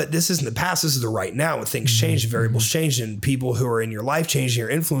 But this isn't the past. This is the right now. When things change, variables change, and people who are in your life change, your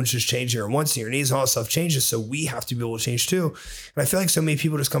influences change, your wants and your needs, and all that stuff changes. So we have to be able to change too. And I feel like so many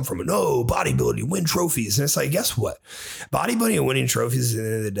people just come from, bodybuilding, win trophies. And it's like, guess what? Bodybuilding and winning trophies at the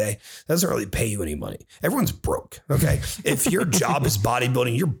end of the day doesn't really pay you any money. Everyone's broke. Okay. If your job is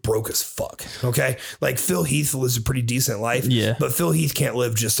bodybuilding, you're broke as fuck. Okay. Like Phil Heath lives a pretty decent life. Yeah. But Phil Heath can't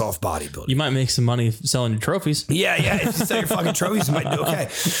live just off bodybuilding. You might make some money selling your trophies. Yeah. If you sell your fucking trophies, you might do okay.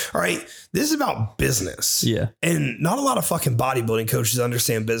 All right. This is about business. Yeah. And not a lot of fucking bodybuilding coaches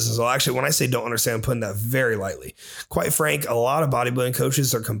understand business. Well, actually, when I say don't understand, I'm putting that very lightly. Quite frank, a lot of bodybuilding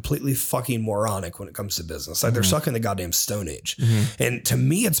coaches are completely fucking moronic when it comes to business. Like they're stuck in the goddamn Stone Age. And to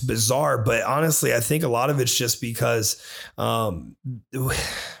me, it's bizarre. But honestly, I think a lot of it's just because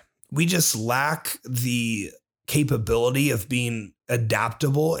we just lack the capability of being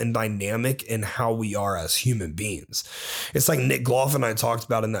adaptable and dynamic in how we are as human beings. It's like Nick Gloff and I talked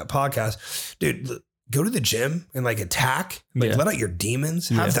about in that podcast, dude, go to the gym and like attack, like let out your demons,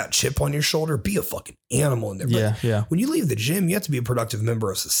 have that chip on your shoulder, be a fucking animal in there. But when you leave the gym, you have to be a productive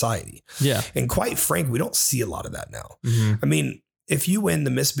member of society. Yeah. And quite frank, we don't see a lot of that now. I mean, if you win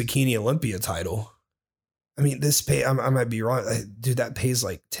the Miss Bikini Olympia title, I mean, this pay, I might be wrong. Dude, that pays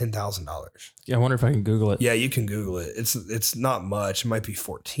like $10,000. Yeah. I wonder if I can Google it. Yeah, you can Google it. It's not much. It might be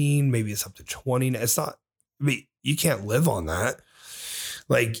 14. Maybe it's up to 20. It's not, I mean, you can't live on that.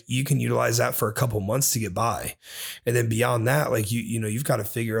 Like you can utilize that for a couple months to get by. And then beyond that, like you've got to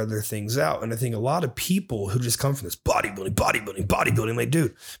figure other things out. And I think a lot of people who just come from this bodybuilding, like,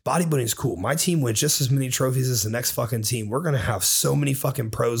 dude, bodybuilding is cool. My team wins just as many trophies as the next fucking team. We're going to have so many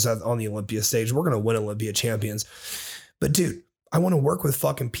fucking pros on the Olympia stage. We're going to win Olympia champions. But dude, I want to work with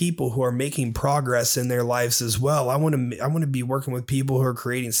fucking people who are making progress in their lives as well. I want to be working with people who are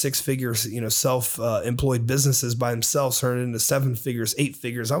creating 6 figures, self-employed businesses by themselves, turning into 7 figures, 8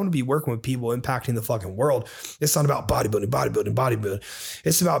 figures. I want to be working with people impacting the fucking world. It's not about bodybuilding.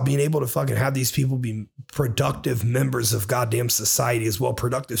 It's about being able to fucking have these people be productive members of goddamn society as well.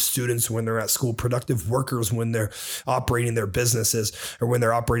 Productive students when they're at school, productive workers when they're operating their businesses or when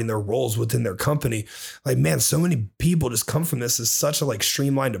they're operating their roles within their company. Like, man, so many people just come from this is such a like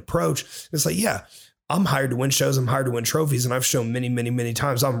streamlined approach. It's like, yeah, I'm hired to win shows. I'm hired to win trophies. And I've shown many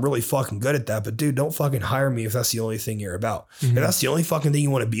times I'm really fucking good at that. But dude, don't fucking hire me if that's the only thing you're about. If that's the only fucking thing you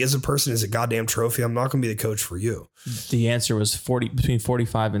want to be as a person is a goddamn trophy, I'm not going to be the coach for you. The answer was between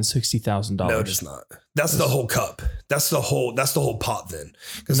 $45,000 and $60,000. No, it's not. That's the whole cup. That's the whole pot then.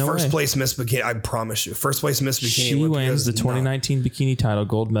 Because place Miss Bikini, I promise you, first place Miss Bikini. She wins the 2019 bikini title,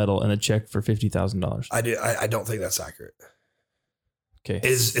 gold medal, and a check for $50,000. I don't think that's accurate. Okay.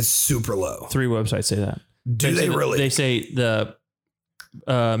 It's super low. 3 websites say that. Do they really? They say the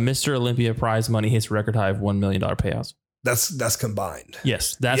Mr. Olympia prize money hits record high of $1 million payouts. That's combined.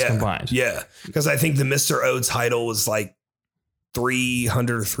 Yes, that's combined. Yeah. Because I think the Mr. O title was like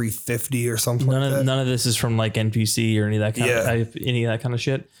 300 or 350 or something like that. None of this is from like NPC or any of that kind of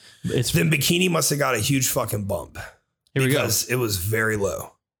shit. Then bikini must have got a huge fucking bump. Here we go. It was very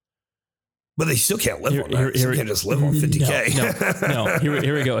low. But they still can't live on that. You can't just live on 50K. No.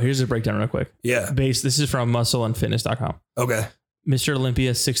 Here we go. Here's a breakdown real quick. Yeah. This is from muscleandfitness.com. Okay. Mr.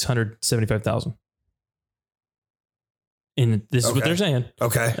 Olympia, 675,000. And this is what they're saying.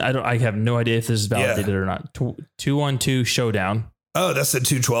 Okay. I have no idea if this is validated or not. 212 Showdown. Oh, that's the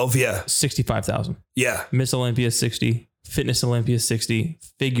 212. Yeah. 65,000. Yeah. Miss Olympia, 60. Fitness Olympia, 60.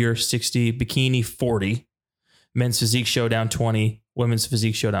 Figure, 60. Bikini, 40. Men's Physique Showdown, 20. Women's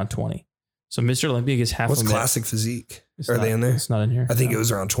Physique Showdown, 20. So Mr. Olympia gets half. What's Classic Physique? Are they in there? It's not in here. I think it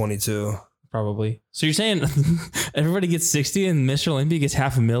was around 22. Probably. So you're saying everybody gets 60 and Mr. Olympia gets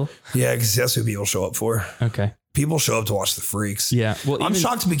 $500,000? Yeah, because that's what people show up for. Okay. People show up to watch the freaks. Yeah. Well, I'm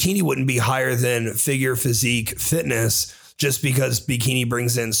shocked bikini wouldn't be higher than figure, physique, fitness, just because bikini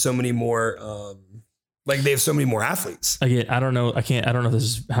brings in so many more. Like they have so many more athletes. Again, I don't know. I don't know if this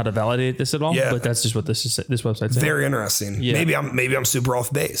is how to validate this at all. Yeah. But that's just what this website's saying. Very interesting. Yeah. Maybe I'm super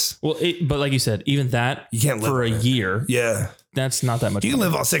off base. Well, but like you said, even that you can't live for a year. Yeah. That's not that much. You can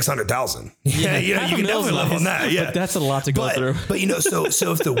live on 600,000. Yeah. You can definitely live on that. Yeah. But that's a lot to go through. But so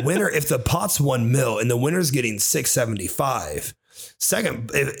if the pot's $1 million and the winner's getting 675,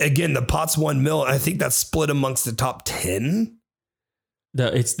 again, the pot's $1 million. I think that's split amongst the top 10.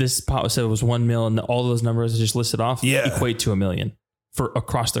 This pot said it was 1 million, and all those numbers I just listed off equate to $1 million for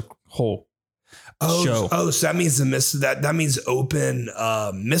across the whole show. Oh, so that means that means open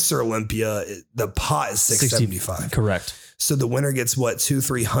Mr. Olympia, the pot is 675. Correct. So the winner gets what,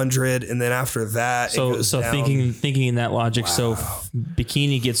 200-300, and then after that, it goes down. Thinking in that logic, so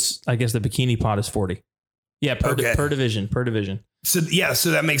bikini gets, I guess the bikini pot is 40. Yeah, per division. So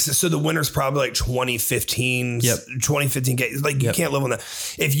that makes it. So the winner's probably like 2015. Yep. 2015K. Like you can't live on that.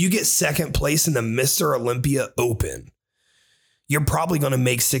 If you get second place in the Mr. Olympia Open, you're probably going to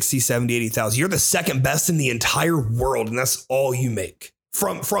make 60, 70, 80,000. You're the second best in the entire world. And that's all you make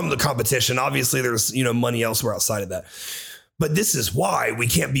from the competition. Obviously there's, money elsewhere outside of that. But this is why we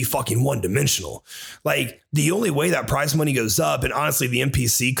can't be fucking one dimensional. Like the only way that prize money goes up, and honestly, the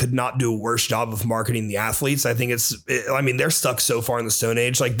NPC could not do a worse job of marketing the athletes. I think they're stuck so far in the Stone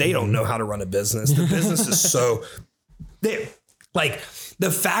Age. Like they don't know how to run a business. The business is so like the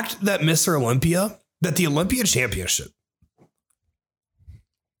fact that the Olympia Championship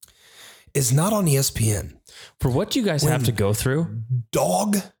is not on ESPN. For what you guys have to go through.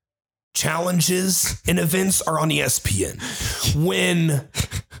 Dog challenges and events are on ESPN. When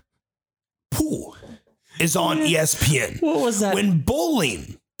pool is on ESPN. What was that? When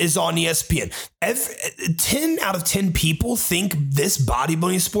bowling is on ESPN. 10 out of 10 people think this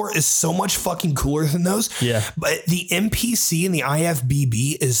bodybuilding sport is so much fucking cooler than those. Yeah. But the NPC and the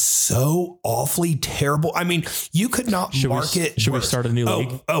IFBB is so awfully terrible. I mean, you could not market. Should we start a new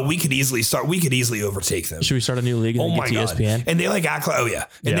league? Oh, we could easily start. We could easily overtake them. Should we start a new league and get to ESPN? And they like act like,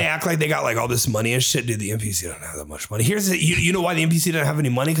 they act like they got like all this money and shit. Dude, the NPC don't have that much money. You know why the NPC doesn't have any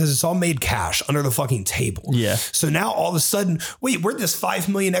money? Because it's all made cash under the fucking table. Yeah. So now all of a sudden, wait, where'd this $5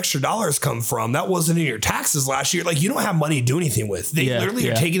 million extra dollars come from? That wasn't in your taxes last year. Like you don't have money to do anything with. They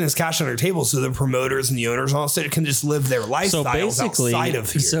literally are taking this cash on their table so the promoters and the owners all said can just live their lifestyles outside of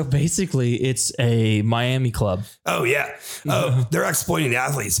here. So basically it's a Miami club. Oh yeah. Oh, they're exploiting the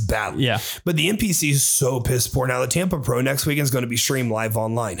athletes badly. Yeah. But the NPC is so piss poor. Now the Tampa Pro next weekend is going to be streamed live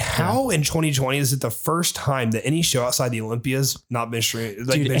online. How in 2020 is it the first time that any show outside the Olympias not been streamed?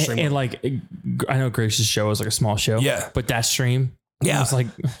 Like, Dude, and like I know Grace's show is like a small show. Yeah. But that stream. Yeah. It's like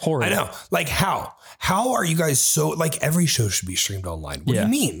horrible. I know. Like how are you guys so like every show should be streamed online? What do you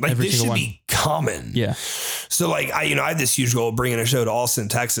mean? Like this should be common. Yeah. So like I had this huge goal of bringing a show to Austin,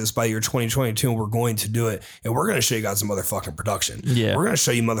 Texas by year 2022, and we're going to do it. And we're going to show you guys some motherfucking production. Yeah. We're going to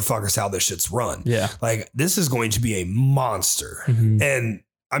show you motherfuckers how this shit's run. Yeah. Like this is going to be a monster. Mm-hmm. And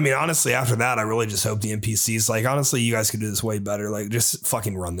I mean, honestly, after that, I really just hope the NPCs, like, honestly, you guys could do this way better. Like, just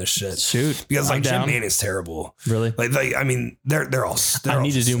fucking run this shit. Shoot. Because, like, Jim Mann is terrible. Really? Like I mean, they're all. I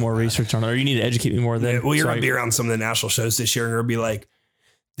need to do more research on it, or you need to educate me more than. Yeah, well, you're going to be around some of the national shows this year, and you're going to be like,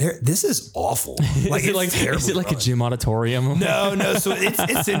 this is awful. Like, is it like a gym auditorium? No. So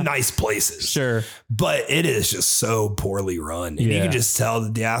it's in nice places. Sure. But it is just so poorly run. And you can just tell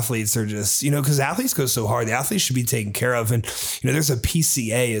that the athletes are just, because athletes go so hard. The athletes should be taken care of. And, there's a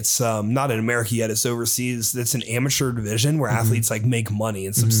PCA. It's not in America yet. It's overseas. It's an amateur division where athletes like make money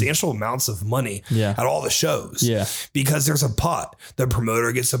and substantial amounts of money at all the shows. Yeah. Because there's a pot. The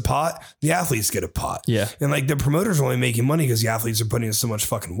promoter gets a pot. The athletes get a pot. Yeah. And like the promoters are only making money because the athletes are putting in so much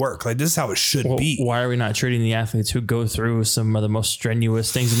fucking work. Like this is how it should be. Why are we not treating the athletes who go through some of the most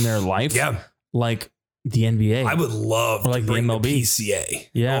strenuous things in their life? Yeah. Like the NBA. I would love to bring the MLB. PCA.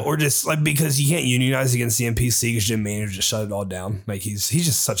 Yeah. Or just like, because you can't unionize against the NPC because Jim Maynard just shut it all down. Like he's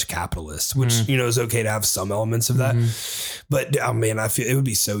just such a capitalist, which, is okay to have some elements of that. But oh man, I feel it would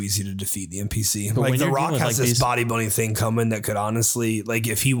be so easy to defeat the NPC. But like The Rock has this bodybuilding thing coming that could honestly, like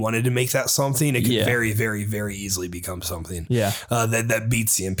if he wanted to make that something, it could very, very, very easily become something. Yeah. That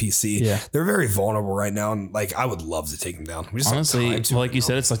beats the NPC. Yeah. They're very vulnerable right now. And like, I would love to take them down. Honestly, like you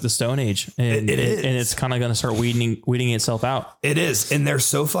said, it's like the Stone Age. And it is. And it's kind of going to start weeding itself out. It is. And they're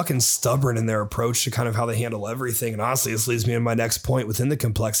so fucking stubborn in their approach to kind of how they handle everything. And honestly, this leads me to my next point within the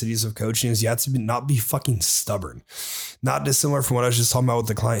complexities of coaching is you have to not be fucking stubborn. Not dissimilar from what I was just talking about with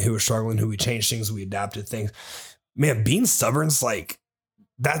the client who was struggling, who we changed things, we adapted things. Man, being stubborn is like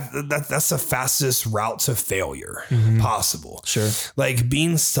that's the fastest route to failure possible. Sure. Like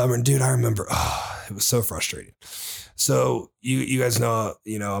being stubborn, dude, I remember, it was so frustrating. So you guys know,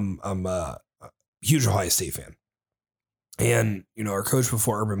 I'm a huge Ohio State fan. And, our coach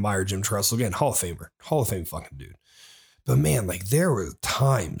before Urban Meyer, Jim Tressel, again, Hall of Fame fucking dude. But man, like there were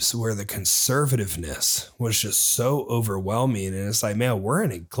times where the conservativeness was just so overwhelming. And it's like, man, we're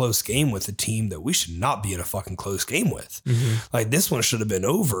in a close game with a team that we should not be in a fucking close game with. Like this one should have been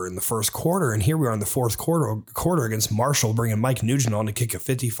over in the first quarter. And here we are in the fourth quarter against Marshall, bringing Mike Nugent on to kick a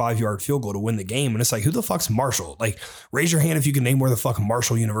 55-yard field goal to win the game. And it's like, who the fuck's Marshall? Like raise your hand if you can name where the fucking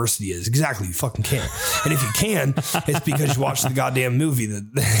Marshall University is. Exactly. You fucking can. And if you can, it's because you watched the goddamn movie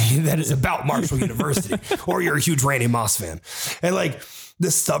that is about Marshall University, or you're a huge Randy Moss fan. And like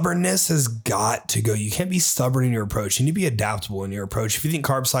the stubbornness has got to go. You can't be stubborn in your approach. You need to be adaptable in your approach. If you think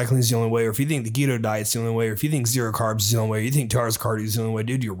carb cycling is the only way, or if you think the keto diet's the only way, or if you think zero carbs is the only way, or you think 2 hours cardio is the only way,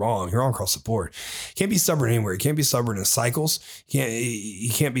 dude, you're wrong. You're wrong across the board. You can't be stubborn anywhere. You can't be stubborn in cycles.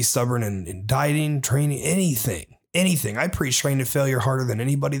 You can't be stubborn in dieting, training, anything. I preach train to failure harder than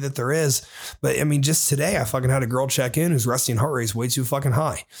anybody that there is. But I mean, just today I fucking had a girl check in whose resting heart rate is way too fucking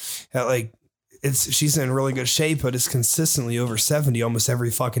high. Like, she's in really good shape, but it's consistently over 70 almost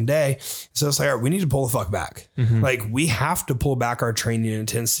every fucking day. So it's like, all right, we need to pull the fuck back. Like we have to pull back our training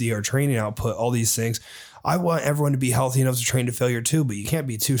intensity, our training output, all these things. I want everyone to be healthy enough to train to failure too, but you can't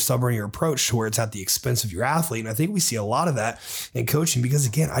be too stubborn in your approach to where it's at the expense of your athlete. And I think we see a lot of that in coaching because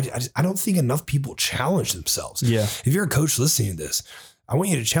again, I don't think enough people challenge themselves. Yeah. If you're a coach listening to this, I want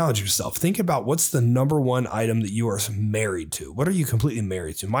you to challenge yourself. Think about what's the number one item that you are married to. What are you completely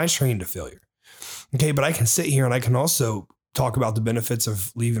married to? Mine's training to failure. Okay. But I can sit here and I can also talk about the benefits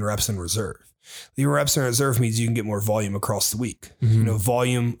of leaving reps in reserve. Leaving reps in reserve means you can get more volume across the week.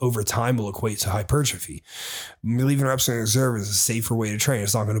 Volume over time will equate to hypertrophy. Leaving reps in reserve is a safer way to train.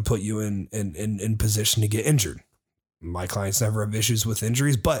 It's not going to put you in position to get injured. My clients never have issues with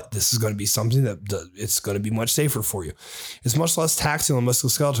injuries, but this is going to be something that it's going to be much safer for you. It's much less taxing on the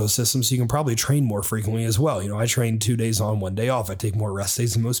musculoskeletal system, so you can probably train more frequently as well. I train 2 days on, 1 day off. I take more rest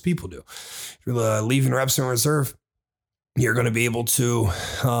days than most people do. If you're leaving reps in reserve, you're going to be able to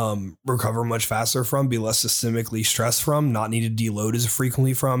recover much faster from, be less systemically stressed from, not need to deload as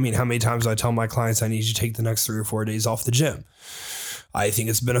frequently from. How many times do I tell my clients I need you to take the next 3 or 4 days off the gym? I think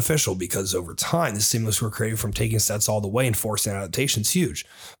it's beneficial because over time, the stimulus we're creating from taking sets all the way and forcing adaptation is huge.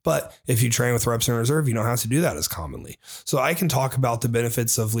 But if you train with reps in reserve, you don't have to do that as commonly. So I can talk about the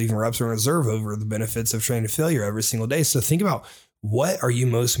benefits of leaving reps in reserve over the benefits of training to failure every single day. So think about, what are you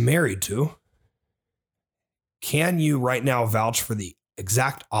most married to? Can you right now vouch for the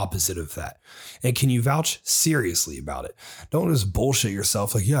exact opposite of that? And can you vouch seriously about it? Don't just bullshit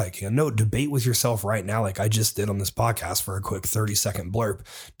yourself like, yeah, I can. No, debate with yourself right now, like I just did on this podcast for a quick 30-second blurb.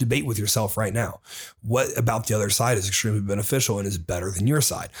 Debate with yourself right now. What about the other side is extremely beneficial and is better than your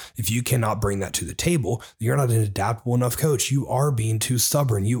side? If you cannot bring that to the table, you're not an adaptable enough coach. You are being too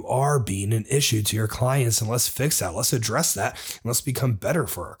stubborn. You are being an issue to your clients. And let's fix that. Let's address that. And let's become better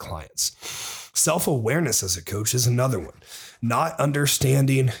for our clients. Self-awareness as a coach is another one. Not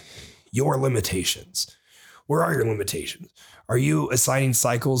understanding your limitations. Where are your limitations? Are you assigning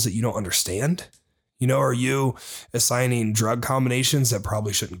cycles that you don't understand? Are you assigning drug combinations that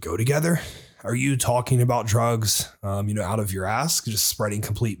probably shouldn't go together? Are you talking about drugs, out of your ass, just spreading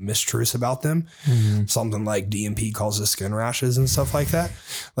complete mistruths about them? Something like DMP causes skin rashes and stuff like that.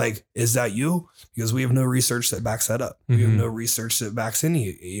 Like, is that you? Because we have no research that backs that up. We have no research that backs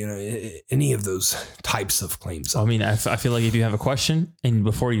any of those types of claims up. I feel like if you have a question and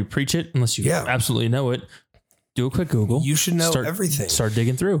before you preach it, unless you absolutely know it, do a quick Google. You should know everything. Start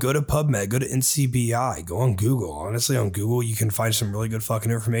digging through. Go to PubMed, go to NCBI, go on Google. Honestly, on Google, you can find some really good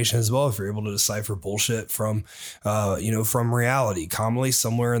fucking information as well if you're able to decipher bullshit from reality. Commonly,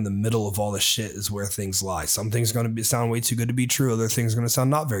 somewhere in the middle of all this shit is where things lie. Some things are going to sound way too good to be true. Other things are going to sound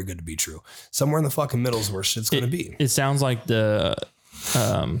not very good to be true. Somewhere in the fucking middle is where shit's going to be. It sounds like the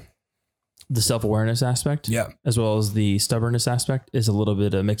self-awareness aspect, as well as the stubbornness aspect, is a little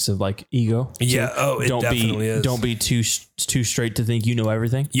bit a mix of like ego. Yeah. It definitely is. Don't be too straight to think you know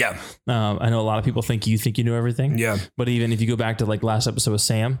everything. Yeah. I know a lot of people think you know everything. Yeah. But even if you go back to like last episode with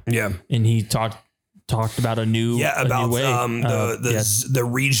Sam, and he talked about a new way. The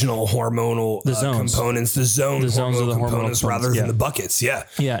regional hormonal components, the zones of the hormonal components rather than the buckets.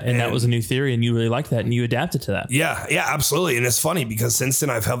 And that was a new theory, and you really liked that, and you adapted to that. Yeah, absolutely. And it's funny because since then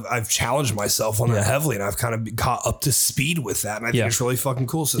I've challenged myself on that heavily, and I've kind of got up to speed with that, and I think it's really fucking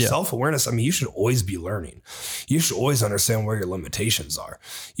cool. So self-awareness, you should always be learning. You should always understand where your limitations are.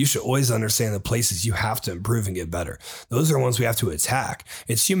 You should always understand the places you have to improve and get better. Those are the ones we have to attack.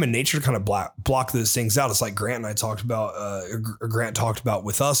 It's human nature to kind of block those things out. It's like Grant and I talked about, Grant talked about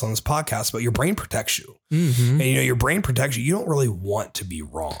with us on this podcast, but your brain protects you. And your brain protects you. You don't really want to be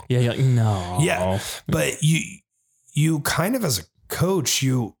wrong. You're like, no. Yeah. But you kind of, as a coach,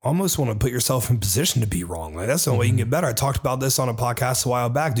 you almost want to put yourself in position to be wrong. Like that's the only way you can get better. I talked about this on a podcast a while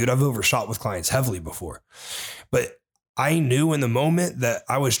back, dude. I've overshot with clients heavily before, but I knew in the moment that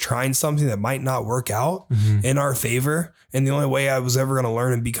I was trying something that might not work out in our favor. And the only way I was ever going to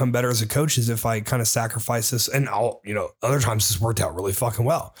learn and become better as a coach is if I kind of sacrifice this. And other times this worked out really fucking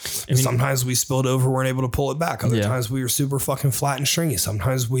well. Sometimes we spilled over, weren't able to pull it back. Other times we were super fucking flat and stringy.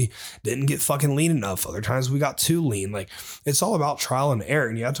 Sometimes we didn't get fucking lean enough. Other times we got too lean. Like it's all about trial and error.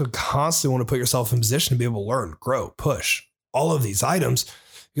 And you have to constantly want to put yourself in position to be able to learn, grow, push all of these items.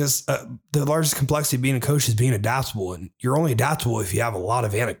 Because the largest complexity of being a coach is being adaptable, and you're only adaptable if you have a lot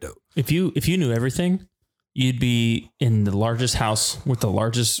of anecdote. If you knew everything, you'd be in the largest house with the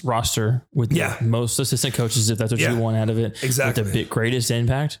largest roster with the most assistant coaches, if that's what you want out of it. Exactly. With the greatest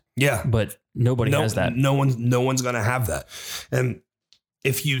impact. Yeah. But nobody has that. No one's going to have that. And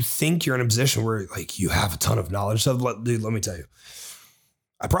if you think you're in a position where like you have a ton of knowledge, so let me tell you,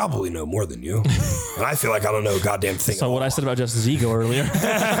 I probably know more than you. And I feel like I don't know a goddamn thing. So what I said about Justin's ego earlier.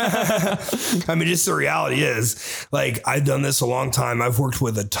 I mean, just the reality is, like, I've done this a long time. I've worked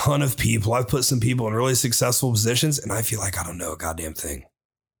with a ton of people. I've put some people in really successful positions, and I feel like I don't know a goddamn thing.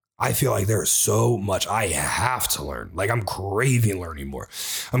 I feel like there is so much I have to learn. Like, I'm craving learning more.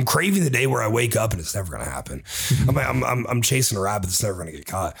 I'm craving the day where I wake up and it's never going to happen. I'm chasing a rabbit that's never going to get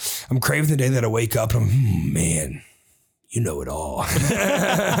caught. I'm craving the day that I wake up and I'm, man, you know it all.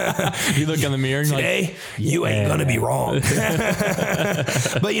 You look in the mirror and today, like, you ain't going to be wrong.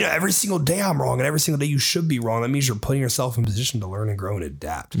 But, you know, every single day I'm wrong, and every single day you should be wrong. That means you're putting yourself in position to learn and grow and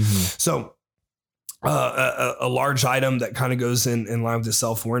adapt. So a large item that kind of goes in line with the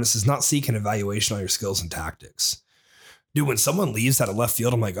self-awareness is not seeking evaluation on your skills and tactics. Dude, when someone leaves out of left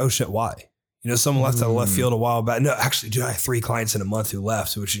field, I'm like, oh shit, why? You know, someone left out of left field a while back. No, actually, dude, I had 3 clients in a month who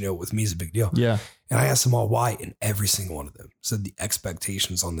left, which, you know, with me is a big deal. Yeah. And I asked them all why, and every single one of them said the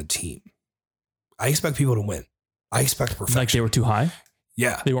expectations on the team. I expect people to win. I expect perfection. Like they were too high?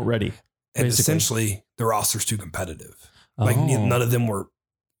 Yeah. They weren't ready. And essentially, the roster's too competitive. Like none of them were,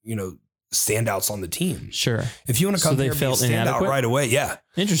 you know, standouts on the team. Sure. If you want to come here and be a standout right away. Yeah.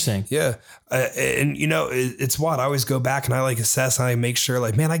 Interesting. Yeah. And you know, it's what I always go back and I like assess and I make sure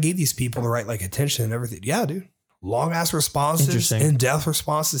like, man, I gave these people the right like attention and everything. Yeah, dude. Long ass responses, in-depth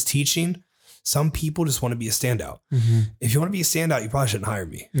responses, teaching. Some people just want to be a standout. If you want to be a standout, you probably shouldn't hire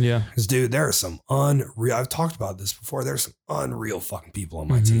me. Yeah. Because dude, there are some unreal, I've talked about this before. There's some unreal fucking people on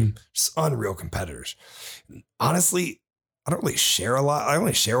my team. Just unreal competitors. Honestly, I don't really share a lot. I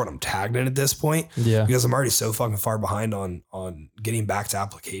only share what I'm tagged in at this point. Yeah. Because I'm already so fucking far behind on getting back to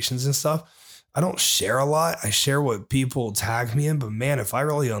applications and stuff. I don't share a lot. I share what people tag me in, but man, if I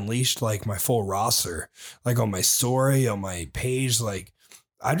really unleashed like my full roster, like on my story, on my page, like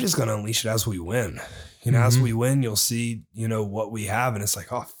I'm just going to unleash it as we win. You know, as we win, you'll see, you know, what we have. And it's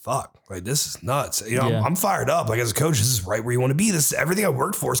like, oh, fuck, like this is nuts. You know, I'm fired up. Like as a coach, this is right where you want to be. This is everything I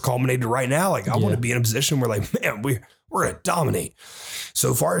worked for is culminated right now. Like I want to be in a position where like, man, we're going to dominate.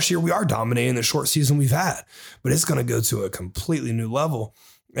 So far this year, we are dominating the short season we've had, but it's going to go to a completely new level.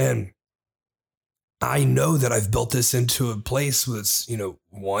 And I know that I've built this into a place that's, you know,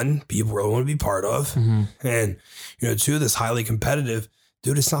 1, people really want to be part of. And, you know, 2, this highly competitive.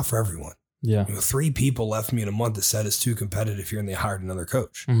 Dude, it's not for everyone. Yeah. You know, 3 people left me in a month that said it's too competitive here and they hired another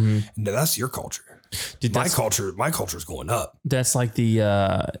coach. And that's your culture. Dude, my culture is going up. That's like the,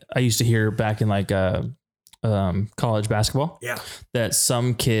 I used to hear back in like college basketball. Yeah. That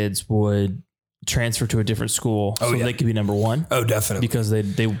some kids would transfer to a different school so they could be number 1. Oh, definitely. Because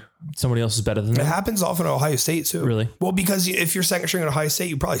they somebody else is better than them. It happens often at Ohio State too. Really? Well, because if you're second string at Ohio State,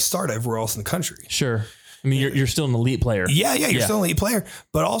 you probably start everywhere else in the country. Sure. I mean, you're still an elite player. Yeah, you're still an elite player.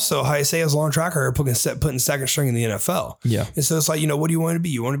 But also, Ohio State has a long track record putting second string in the NFL. Yeah. And so it's like, you know, what do you want to be?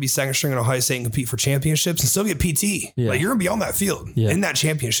 You want to be second string at Ohio State and compete for championships and still get PT. Yeah. Like you're going to be on that field in that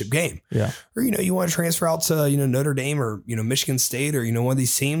championship game. Yeah. Or, you know, you want to transfer out to, you know, Notre Dame or, you know, Michigan State or, you know, one of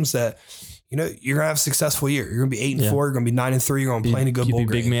these teams that, you know, you're going to have a successful year. You're going to be 8-4. You're going to be 9-3. You're going to play in a good bowl game.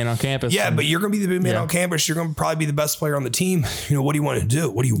 Big man on campus. Yeah, but you're going to be the big man on campus. You're going to probably be the best player on the team. You know, what do you want to do?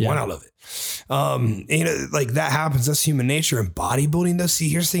 What do you want out of it? You know, like that happens. That's human nature. In bodybuilding, though, see,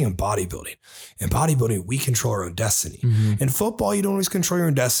 here's the thing in bodybuilding. In bodybuilding, we control our own destiny. In football, you don't always control your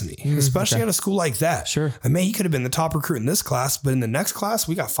own destiny, especially at a school like that. Sure. I mean, you could have been the top recruit in this class, but in the next class,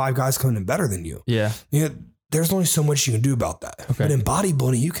 we got 5 guys coming in better than you. Yeah. You know, there's only so much you can do about that. Okay. But in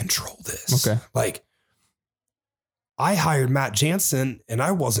bodybuilding, you control this. Okay. Like, I hired Matt Jansen and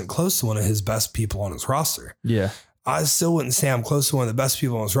I wasn't close to one of his best people on his roster. Yeah. I still wouldn't say I'm close to one of the best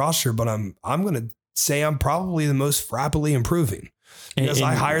people on his roster, but I'm going to say I'm probably the most rapidly improving because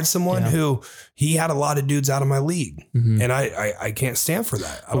I hired someone who he had a lot of dudes out of my league and I can't stand for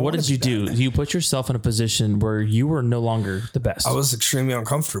that. But what did you do? You put yourself in a position where you were no longer the best. I was extremely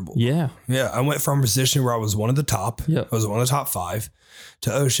uncomfortable. Yeah. Yeah. I went from a position where I was one of the top. Yep. I was one of the top 5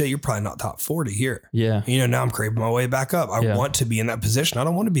 to, oh shit, you're probably not top 40 here. Yeah. You know, now I'm creeping my way back up. I want to be in that position. I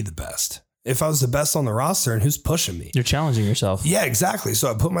don't want to be the best. If I was the best on the roster and who's pushing me? You're challenging yourself. Yeah, exactly.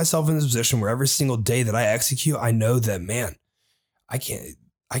 So I put myself in this position where every single day that I execute, I know that, man, I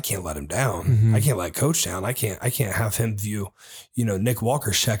can't let him down. I can't let coach down. I can't have him view, you know, Nick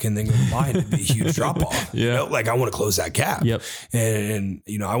Walker's check and then go to mine and be a huge drop off. You know, like I want to close that gap. Yep. And,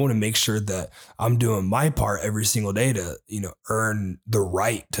 you know, I want to make sure that I'm doing my part every single day to, you know, earn the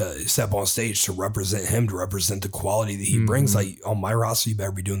right to step on stage to represent him, to represent the quality that he brings. Like on my roster, you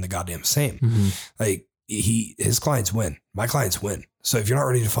better be doing the goddamn same. Like his clients win. My clients win. So if you're not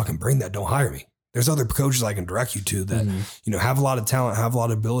ready to fucking bring that, don't hire me. There's other coaches I can direct you to that, you know, have a lot of talent, have a lot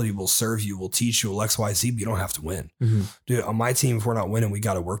of ability, will serve you, will teach you, will X, Y, Z, but you don't have to win. Dude, on my team, if we're not winning, we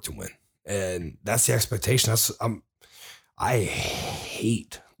got to work to win. And that's the expectation. I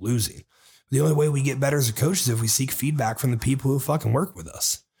hate losing. The only way we get better as a coach is if we seek feedback from the people who fucking work with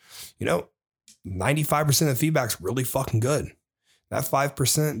us. You know, 95% of the feedback's really fucking good. That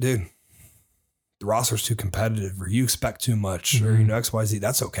 5%, dude, the roster's too competitive, or you expect too much, or, you know, X, Y, Z,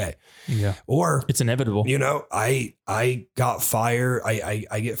 that's okay. Yeah. Or it's inevitable. You know, I got fired.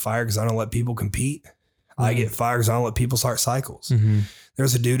 I get fired because I don't let people compete. I get fired because I don't let people start cycles.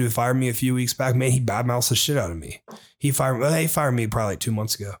 There's a dude who fired me a few weeks back. Man, he badmouthed the shit out of me. He fired me probably like 2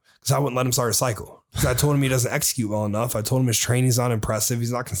 months ago because I wouldn't let him start a cycle. Because I told him he doesn't execute well enough. I told him his training's not impressive.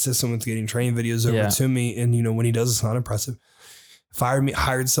 He's not consistent with getting training videos over to me. And, you know, when he does, it's not impressive. Fired me,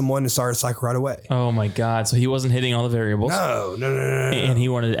 hired someone and started a cycle right away. Oh my God. So he wasn't hitting all the variables. No. And he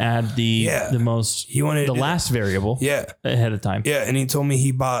wanted to add the last variable ahead of time. Yeah. And he told me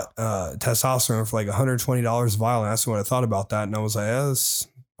he bought testosterone for like $120 a vial. And I asked him what I thought about that. And I was like, that's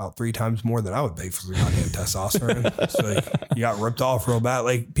about 3 times more than I would pay for the goddamn testosterone. So you got ripped off real bad.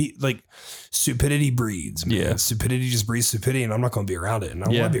 Like stupidity breeds, man. Yeah. Stupidity just breeds stupidity, and I'm not going to be around it. And I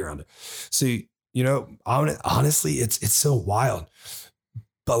don't want to be around it. So, you know, honestly, it's so wild.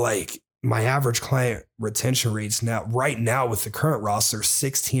 But like my average client retention rates right now with the current roster,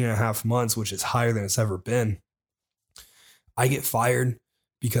 16 and a half months, which is higher than it's ever been. I get fired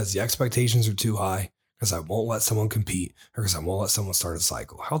because the expectations are too high, because I won't let someone compete, or because I won't let someone start a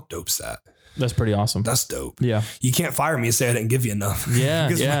cycle. How dope's that? That's pretty awesome. That's dope. Yeah. You can't fire me and say I didn't give you enough. Yeah.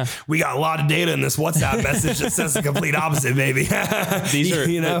 Yeah. We got a lot of data in this WhatsApp message that says the complete opposite, baby.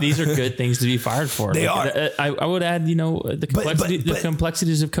 These are good things to be fired for. They are. I would add, you know, the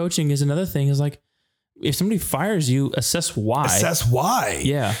complexities of coaching is another thing. Is like, if somebody fires you, assess why.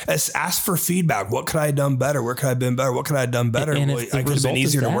 Yeah. Ask for feedback. What could I have done better? Where could I have been better? What could I have done better? I could have been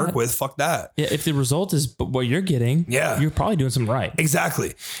easier to work with. Fuck that. Yeah. If the result is what you're getting, you're probably doing something right.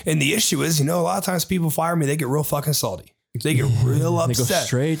 Exactly. And the issue is, you know, a lot of times people fire me, they get real fucking salty. They get real upset. They go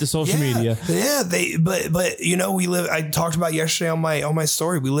straight to social media. Yeah. But you know, I talked about yesterday on my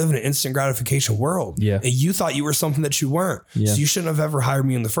story, we live in an instant gratification world. Yeah. And you thought you were something that you weren't. Yeah. So you shouldn't have ever hired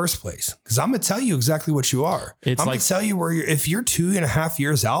me in the first place. Because I'm going to tell you exactly what you are. I'm going to tell you if you're 2.5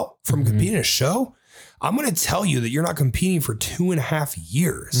 years out from competing in a show, I'm going to tell you that you're not competing for 2.5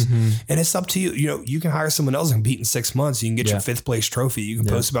 years. And it's up to you. You know, you can hire someone else and compete in 6 months. You can get your 5th place trophy. You can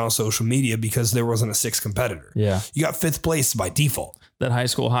post about on social media because there wasn't a 6th competitor. Yeah. You got 5th place by default. That high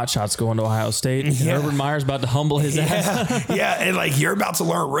school hotshots going to Ohio State. And Urban Meyer's about to humble his ass. And like, you're about to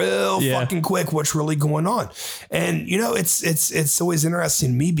learn real fucking quick what's really going on. And you know, it's always interesting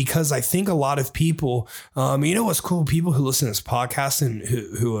to me because I think a lot of people, you know, what's cool? People who listen to this podcast and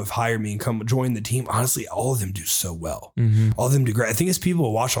who have hired me and come join the team, honestly, all of them do so well. All of them do great. I think it's people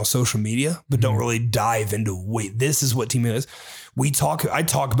who watch on social media, but don't really dive into, wait, this is what teaming is. I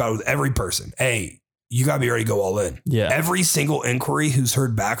talk about it with every person. Hey, you got to be ready to go all in. Yeah. Every single inquiry who's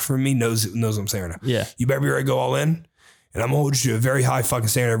heard back from me knows what I'm saying right now. Yeah. You better be ready to go all in. And I'm going to hold you to a very high fucking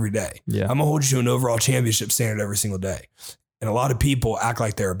standard every day. Yeah. I'm going to hold you to an overall championship standard every single day. And a lot of people act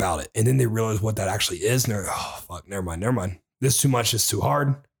like they're about it. And then they realize what that actually is. And they're like, oh, fuck, never mind. This is too much. It's too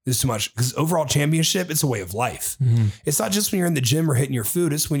hard. This is too much. Because overall championship, it's a way of life. It's not just when you're in the gym or hitting your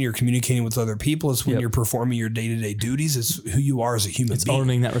food. It's when you're communicating with other people. It's when you're performing your day-to-day duties. It's who you are as a human being.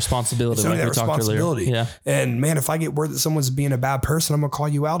 Owning that responsibility. It's owning that responsibility. Yeah. And man, if I get word that someone's being a bad person, I'm going to call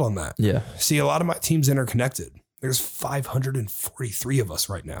you out on that. Yeah. See, a lot of my team's interconnected. There's 543 of us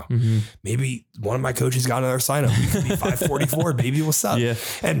right now. Maybe one of my coaches got another sign up. We could be 544. Baby, what's up? Yeah.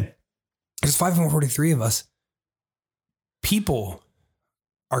 And there's 543 of us. People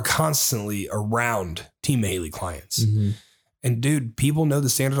are constantly around Team Haley clients. And dude, people know the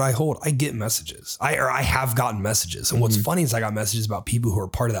standard I hold. I get messages. I have gotten messages. And what's funny is I got messages about people who are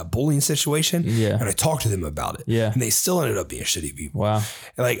part of that bullying situation. Yeah. And I talked to them about it. Yeah. And they still ended up being shitty people. Wow.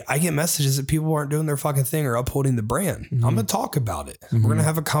 And like, I get messages that people aren't doing their fucking thing or upholding the brand. I'm going to talk about it. We're going to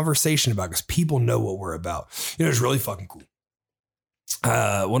have a conversation about it because people know what we're about. You know, it's really fucking cool.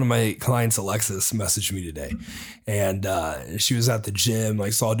 One of my clients, Alexis, messaged me today, and she was at the gym,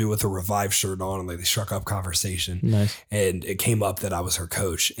 like saw a dude with a Revive shirt on, and like they struck up conversation. Nice. And it came up that I was her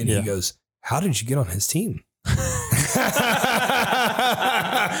coach, and he goes, "How did you get on his team?" How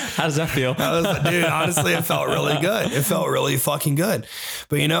How does that feel? Dude, honestly, it felt really good. It felt really fucking good.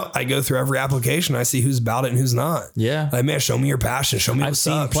 But I go through every application. I see who's about it and who's not. Yeah. Like, man, show me your passion. Show me I've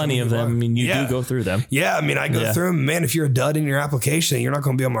seen plenty of them. I mean, you do go through them. Yeah. I mean, I go through them. Man, if you're a dud in your application, you're not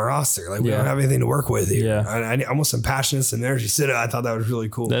going to be on my roster. Like, we don't have anything to work with here. Yeah. I want some passion, some energy. I thought that was really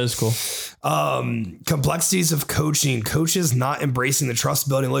cool. That is cool. Complexities of coaching. Coaches not embracing the trust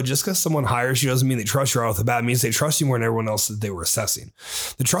building. Look, just because someone hires you doesn't mean they trust you right off the bat. It means they trust you more than everyone else that they were assessing.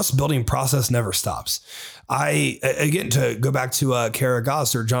 The trust building process never stops. Again, to go back to Kara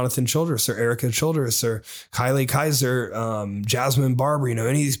Goss or Jonathan Childress or Erica Childress or Kylie Kaiser, Jasmine Barber, any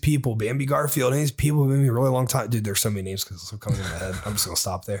of these people, Bambi Garfield, any of these people have been with me a really long time. Dude, there's so many names because it's coming in my head. I'm just going to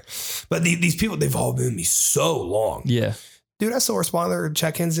stop there. But these people, they've all been with me so long. Yeah. Dude, I still respond to their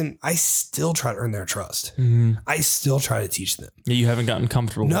check-ins and I still try to earn their trust. Mm-hmm. I still try to teach them. Yeah, you haven't gotten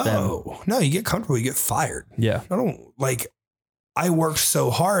comfortable with them. No, you get comfortable, you get fired. Yeah. I worked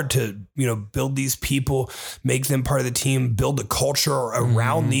so hard to, build these people, make them part of the team, build the culture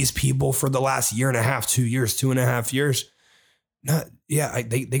around these people for the last year and a half, 2 years, 2.5 years.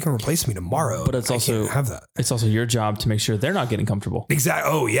 They can replace me tomorrow. But it's also have that. It's also your job to make sure they're not getting comfortable. Exactly.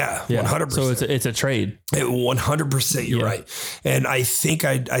 Oh yeah. 100%. So it's a trade. 100%. You're right. And I think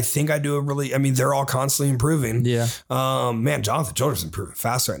I do a really. I mean, they're all constantly improving. Yeah. Man, Jonathan Childress improving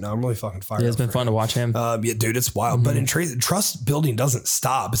fast right now. I'm really fucking fired. Yeah, it's been fun to watch him. Yeah, dude, it's wild. But in trust building doesn't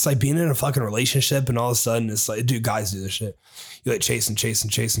stop. It's like being in a fucking relationship, and all of a sudden it's like, dude, guys do this shit. You like chasing,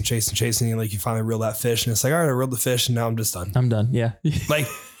 and like you finally reel that fish, and it's like, all right, I reeled the fish, and now I'm just done. I'm done. Yeah. Like,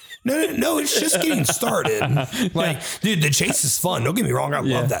 no, it's just getting started. Like, dude, the chase is fun. Don't get me wrong. I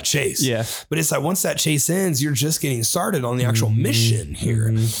love that chase. Yeah. But it's like, once that chase ends, you're just getting started on the actual mission here.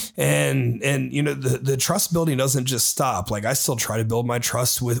 And the trust building doesn't just stop. Like, I still try to build my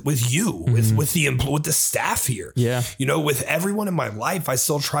trust with you, with the staff here. Yeah. With everyone in my life, I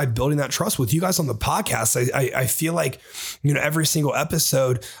still try building that trust with you guys on the podcast. I feel like, every single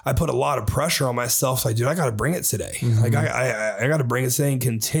episode, I put a lot of pressure on myself. Like, dude, I got to bring it today. Like, I got to bring it today and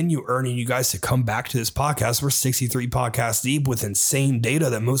continue earning you guys to come back to this podcast. We're 63 podcasts deep with insane data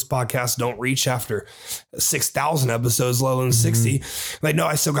that most podcasts don't reach after 6,000 episodes, let alone 60. Like, no,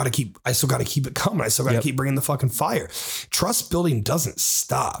 I still got to keep it coming. I still got to keep bringing the fucking fire. Trust building doesn't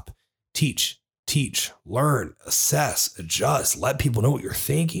stop. Teach, learn, assess, adjust, let people know what you're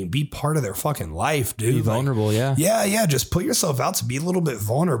thinking, be part of their fucking life, dude. Be vulnerable. Yeah. Just put yourself out to be a little bit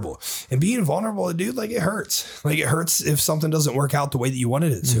vulnerable, and being vulnerable, dude, like, it hurts. Like, it hurts if something doesn't work out the way that you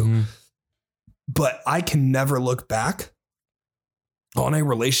wanted it to. But I can never look back on a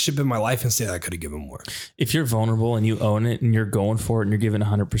relationship in my life and say that I could have given more. If you're vulnerable and you own it and you're going for it and you're giving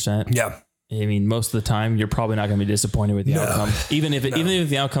 100%. Yeah. I mean, most of the time you're probably not going to be disappointed with the outcome. Even if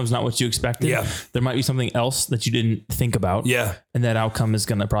the outcome's not what you expected, there might be something else that you didn't think about. Yeah. And that outcome is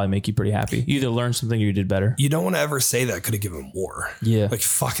going to probably make you pretty happy. You either learned something or you did better. You don't want to ever say that I could have given more. Yeah. Like,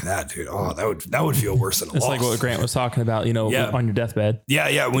 fuck that, dude. Oh, that would feel worse than a loss. It's like what Grant was talking about, on your deathbed.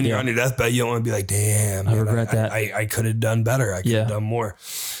 Yeah. When you're on your deathbed, you don't want to be like, damn, I regret that. I could have done better. I could have done more.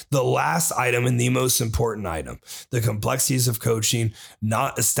 The last item and the most important item, the complexities of coaching,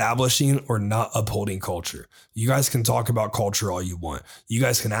 not establishing or not upholding culture. You guys can talk about culture all you want. You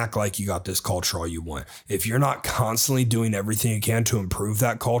guys can act like you got this culture all you want. If you're not constantly doing everything you can to improve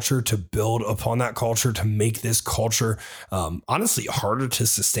that culture, to build upon that culture, to make this culture honestly harder to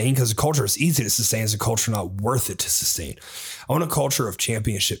sustain, because a culture is easy to sustain, is a culture not worth it to sustain. I want a culture of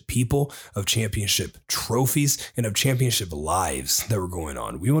championship people, of championship trophies, and of championship lives that were going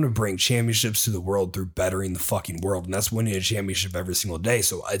on. We want to bring championships to the world through bettering the fucking world. And that's winning a championship every single day.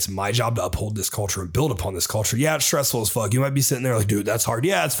 So it's my job to uphold this culture and build upon this culture. Yeah, it's stressful as fuck. You might be sitting there like, dude, that's hard.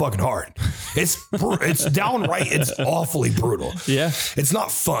 Yeah, it's fucking hard. It's downright. It's awfully brutal. Yeah. It's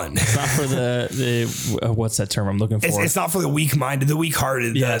not fun. It's not for the what's that term I'm looking for? It's not for the weak-minded, the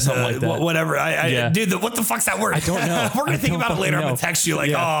weak-hearted. Yeah, something like that. Whatever. Dude, what the fuck's that word? I don't know. We're going to think about it later. I'm going to text you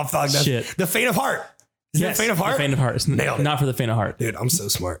like, oh, fuck, that's shit. The faint of heart. Is it faint of heart? The faint of heart. It's not for the faint of heart. Dude, I'm so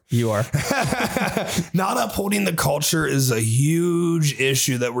smart. You are. Not upholding the culture is a huge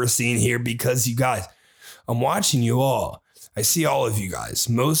issue that we're seeing here, because you guys, I'm watching you all. I see all of you guys.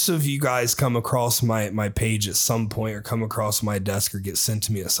 Most of you guys come across my page at some point, or come across my desk, or get sent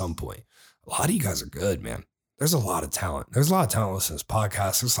to me at some point. A lot of you guys are good, man. There's a lot of talent. There's a lot of talent listening to this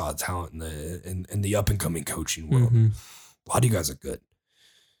podcast. There's a lot of talent in the up and coming coaching world. A lot of you guys are good.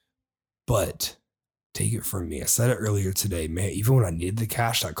 But take it from me, I said it earlier today, man, even when I needed the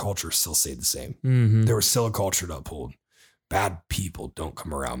cash, that culture still stayed the same. There was still a culture to uphold. Bad people don't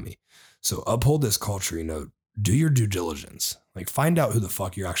come around me. So uphold this culture, do your due diligence. Like, find out who the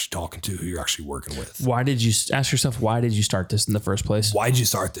fuck you're actually talking to, who you're actually working with. Why did you ask yourself, why did you start this in the first place? Why did you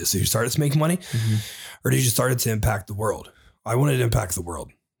start this? Did you start it to make money or did you start it to impact the world? I wanted to impact the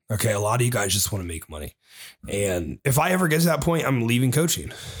world. Okay. A lot of you guys just want to make money. And if I ever get to that point, I'm leaving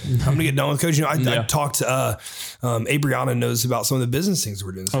coaching. I'm going to get done with coaching. I talked to, Abriana knows about some of the business things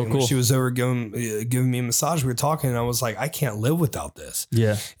we're doing. So cool. She was over giving me a massage. We were talking and I was like, I can't live without this.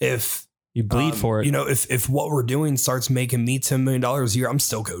 Yeah. If you bleed for it, you know, if what we're doing starts making me $10 million a year, I'm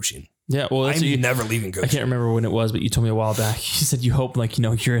still coaching. Yeah, well, I'm never leaving coaching. I can't remember when it was, but you told me a while back. You said you hope, like, you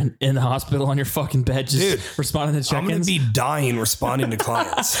know, you're in the hospital on your fucking bed, just responding to check-ins. I'm going to be dying responding to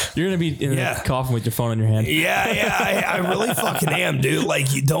clients. You're going to be in the coffin with your phone in your hand. Yeah, I really fucking am, dude.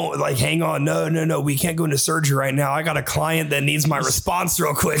 Like, you don't, like, hang on. No. We can't go into surgery right now. I got a client that needs my response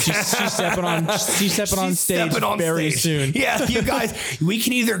real quick. She's stepping on stage very soon. Yeah, you guys, we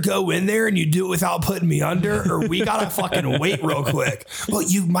can either go in there and you do it without putting me under, or we got to fucking wait real quick. Well,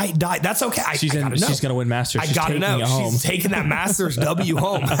 you might die. That's okay. She's going to win Masters. I got to know. She's taking that Masters W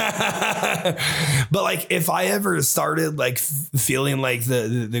home. But like, if I ever started like feeling like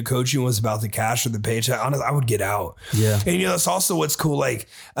the coaching was about the cash or the paycheck, honestly, I would get out. Yeah. And you know, that's also what's cool, like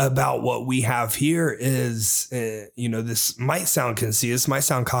about what we have here is, you know, this might sound conceited, this might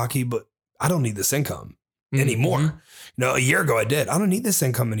sound cocky, but I don't need this income anymore. You know, a year ago I did. I don't need this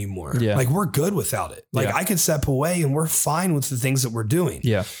income anymore. Yeah. Like, we're good without it. Like, I could step away and we're fine with the things that we're doing.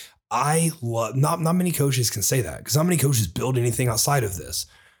 Yeah. I love, not many coaches can say that, because not many coaches build anything outside of this.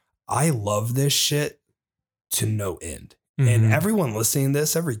 I love this shit to no end. And everyone listening to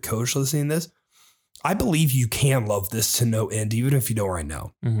this, every coach listening to this, I believe you can love this to no end, even if you don't right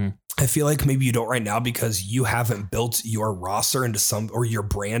now. I feel like maybe you don't right now because you haven't built your roster into or your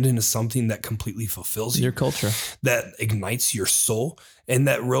brand into something that completely fulfills you. Your culture. That ignites your soul and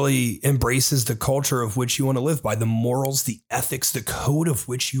that really embraces the culture of which you want to live by, the morals, the ethics, the code of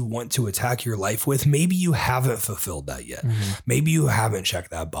which you want to attack your life with. Maybe you haven't fulfilled that yet. Maybe you haven't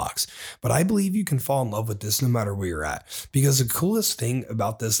checked that box, but I believe you can fall in love with this no matter where you're at, because the coolest thing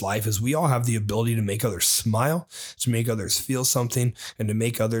about this life is we all have the ability to make others smile, to make others feel something, and to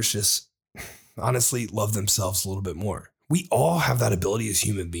make others just honestly love themselves a little bit more. We all have that ability as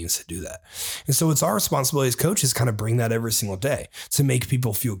human beings to do that. And so it's our responsibility as coaches kind of bring that every single day, to make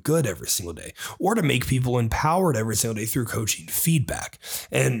people feel good every single day, or to make people empowered every single day through coaching feedback.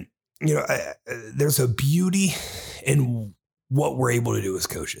 And, you know, there's a beauty in what we're able to do as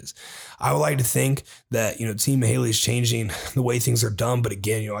coaches. I would like to think that, you know, Team Haley's changing the way things are done. But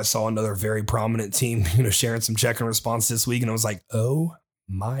again, you know, I saw another very prominent team, you know, sharing some check-in response this week. And I was like, oh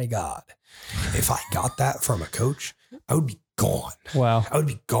my God, if I got that from a coach, I would be gone. Wow. I would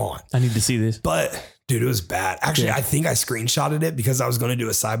be gone. I need to see this. But dude, it was bad. Actually, I think I screenshotted it because I was going to do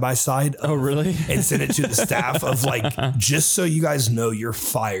a side-by-side. Oh, really? And send it to the staff of like, just so you guys know you're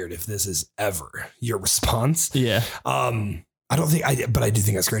fired if this is ever your response. Yeah. I don't think I did, but I do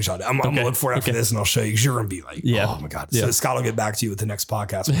think I screenshot it. I'm going to look for it after this and I'll show you, because you're going to be like, oh my God. So Scott will get back to you with the next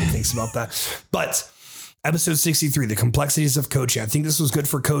podcast when he thinks about that. But episode 63, the complexities of coaching. I think this was good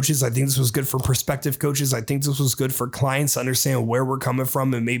for coaches. I think this was good for prospective coaches. I think this was good for clients to understand where we're coming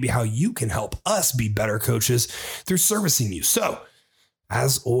from and maybe how you can help us be better coaches through servicing you. So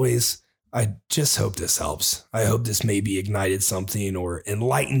as always, I just hope this helps. I hope this maybe ignited something or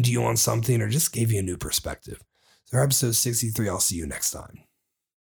enlightened you on something or just gave you a new perspective. So episode 63, I'll see you next time.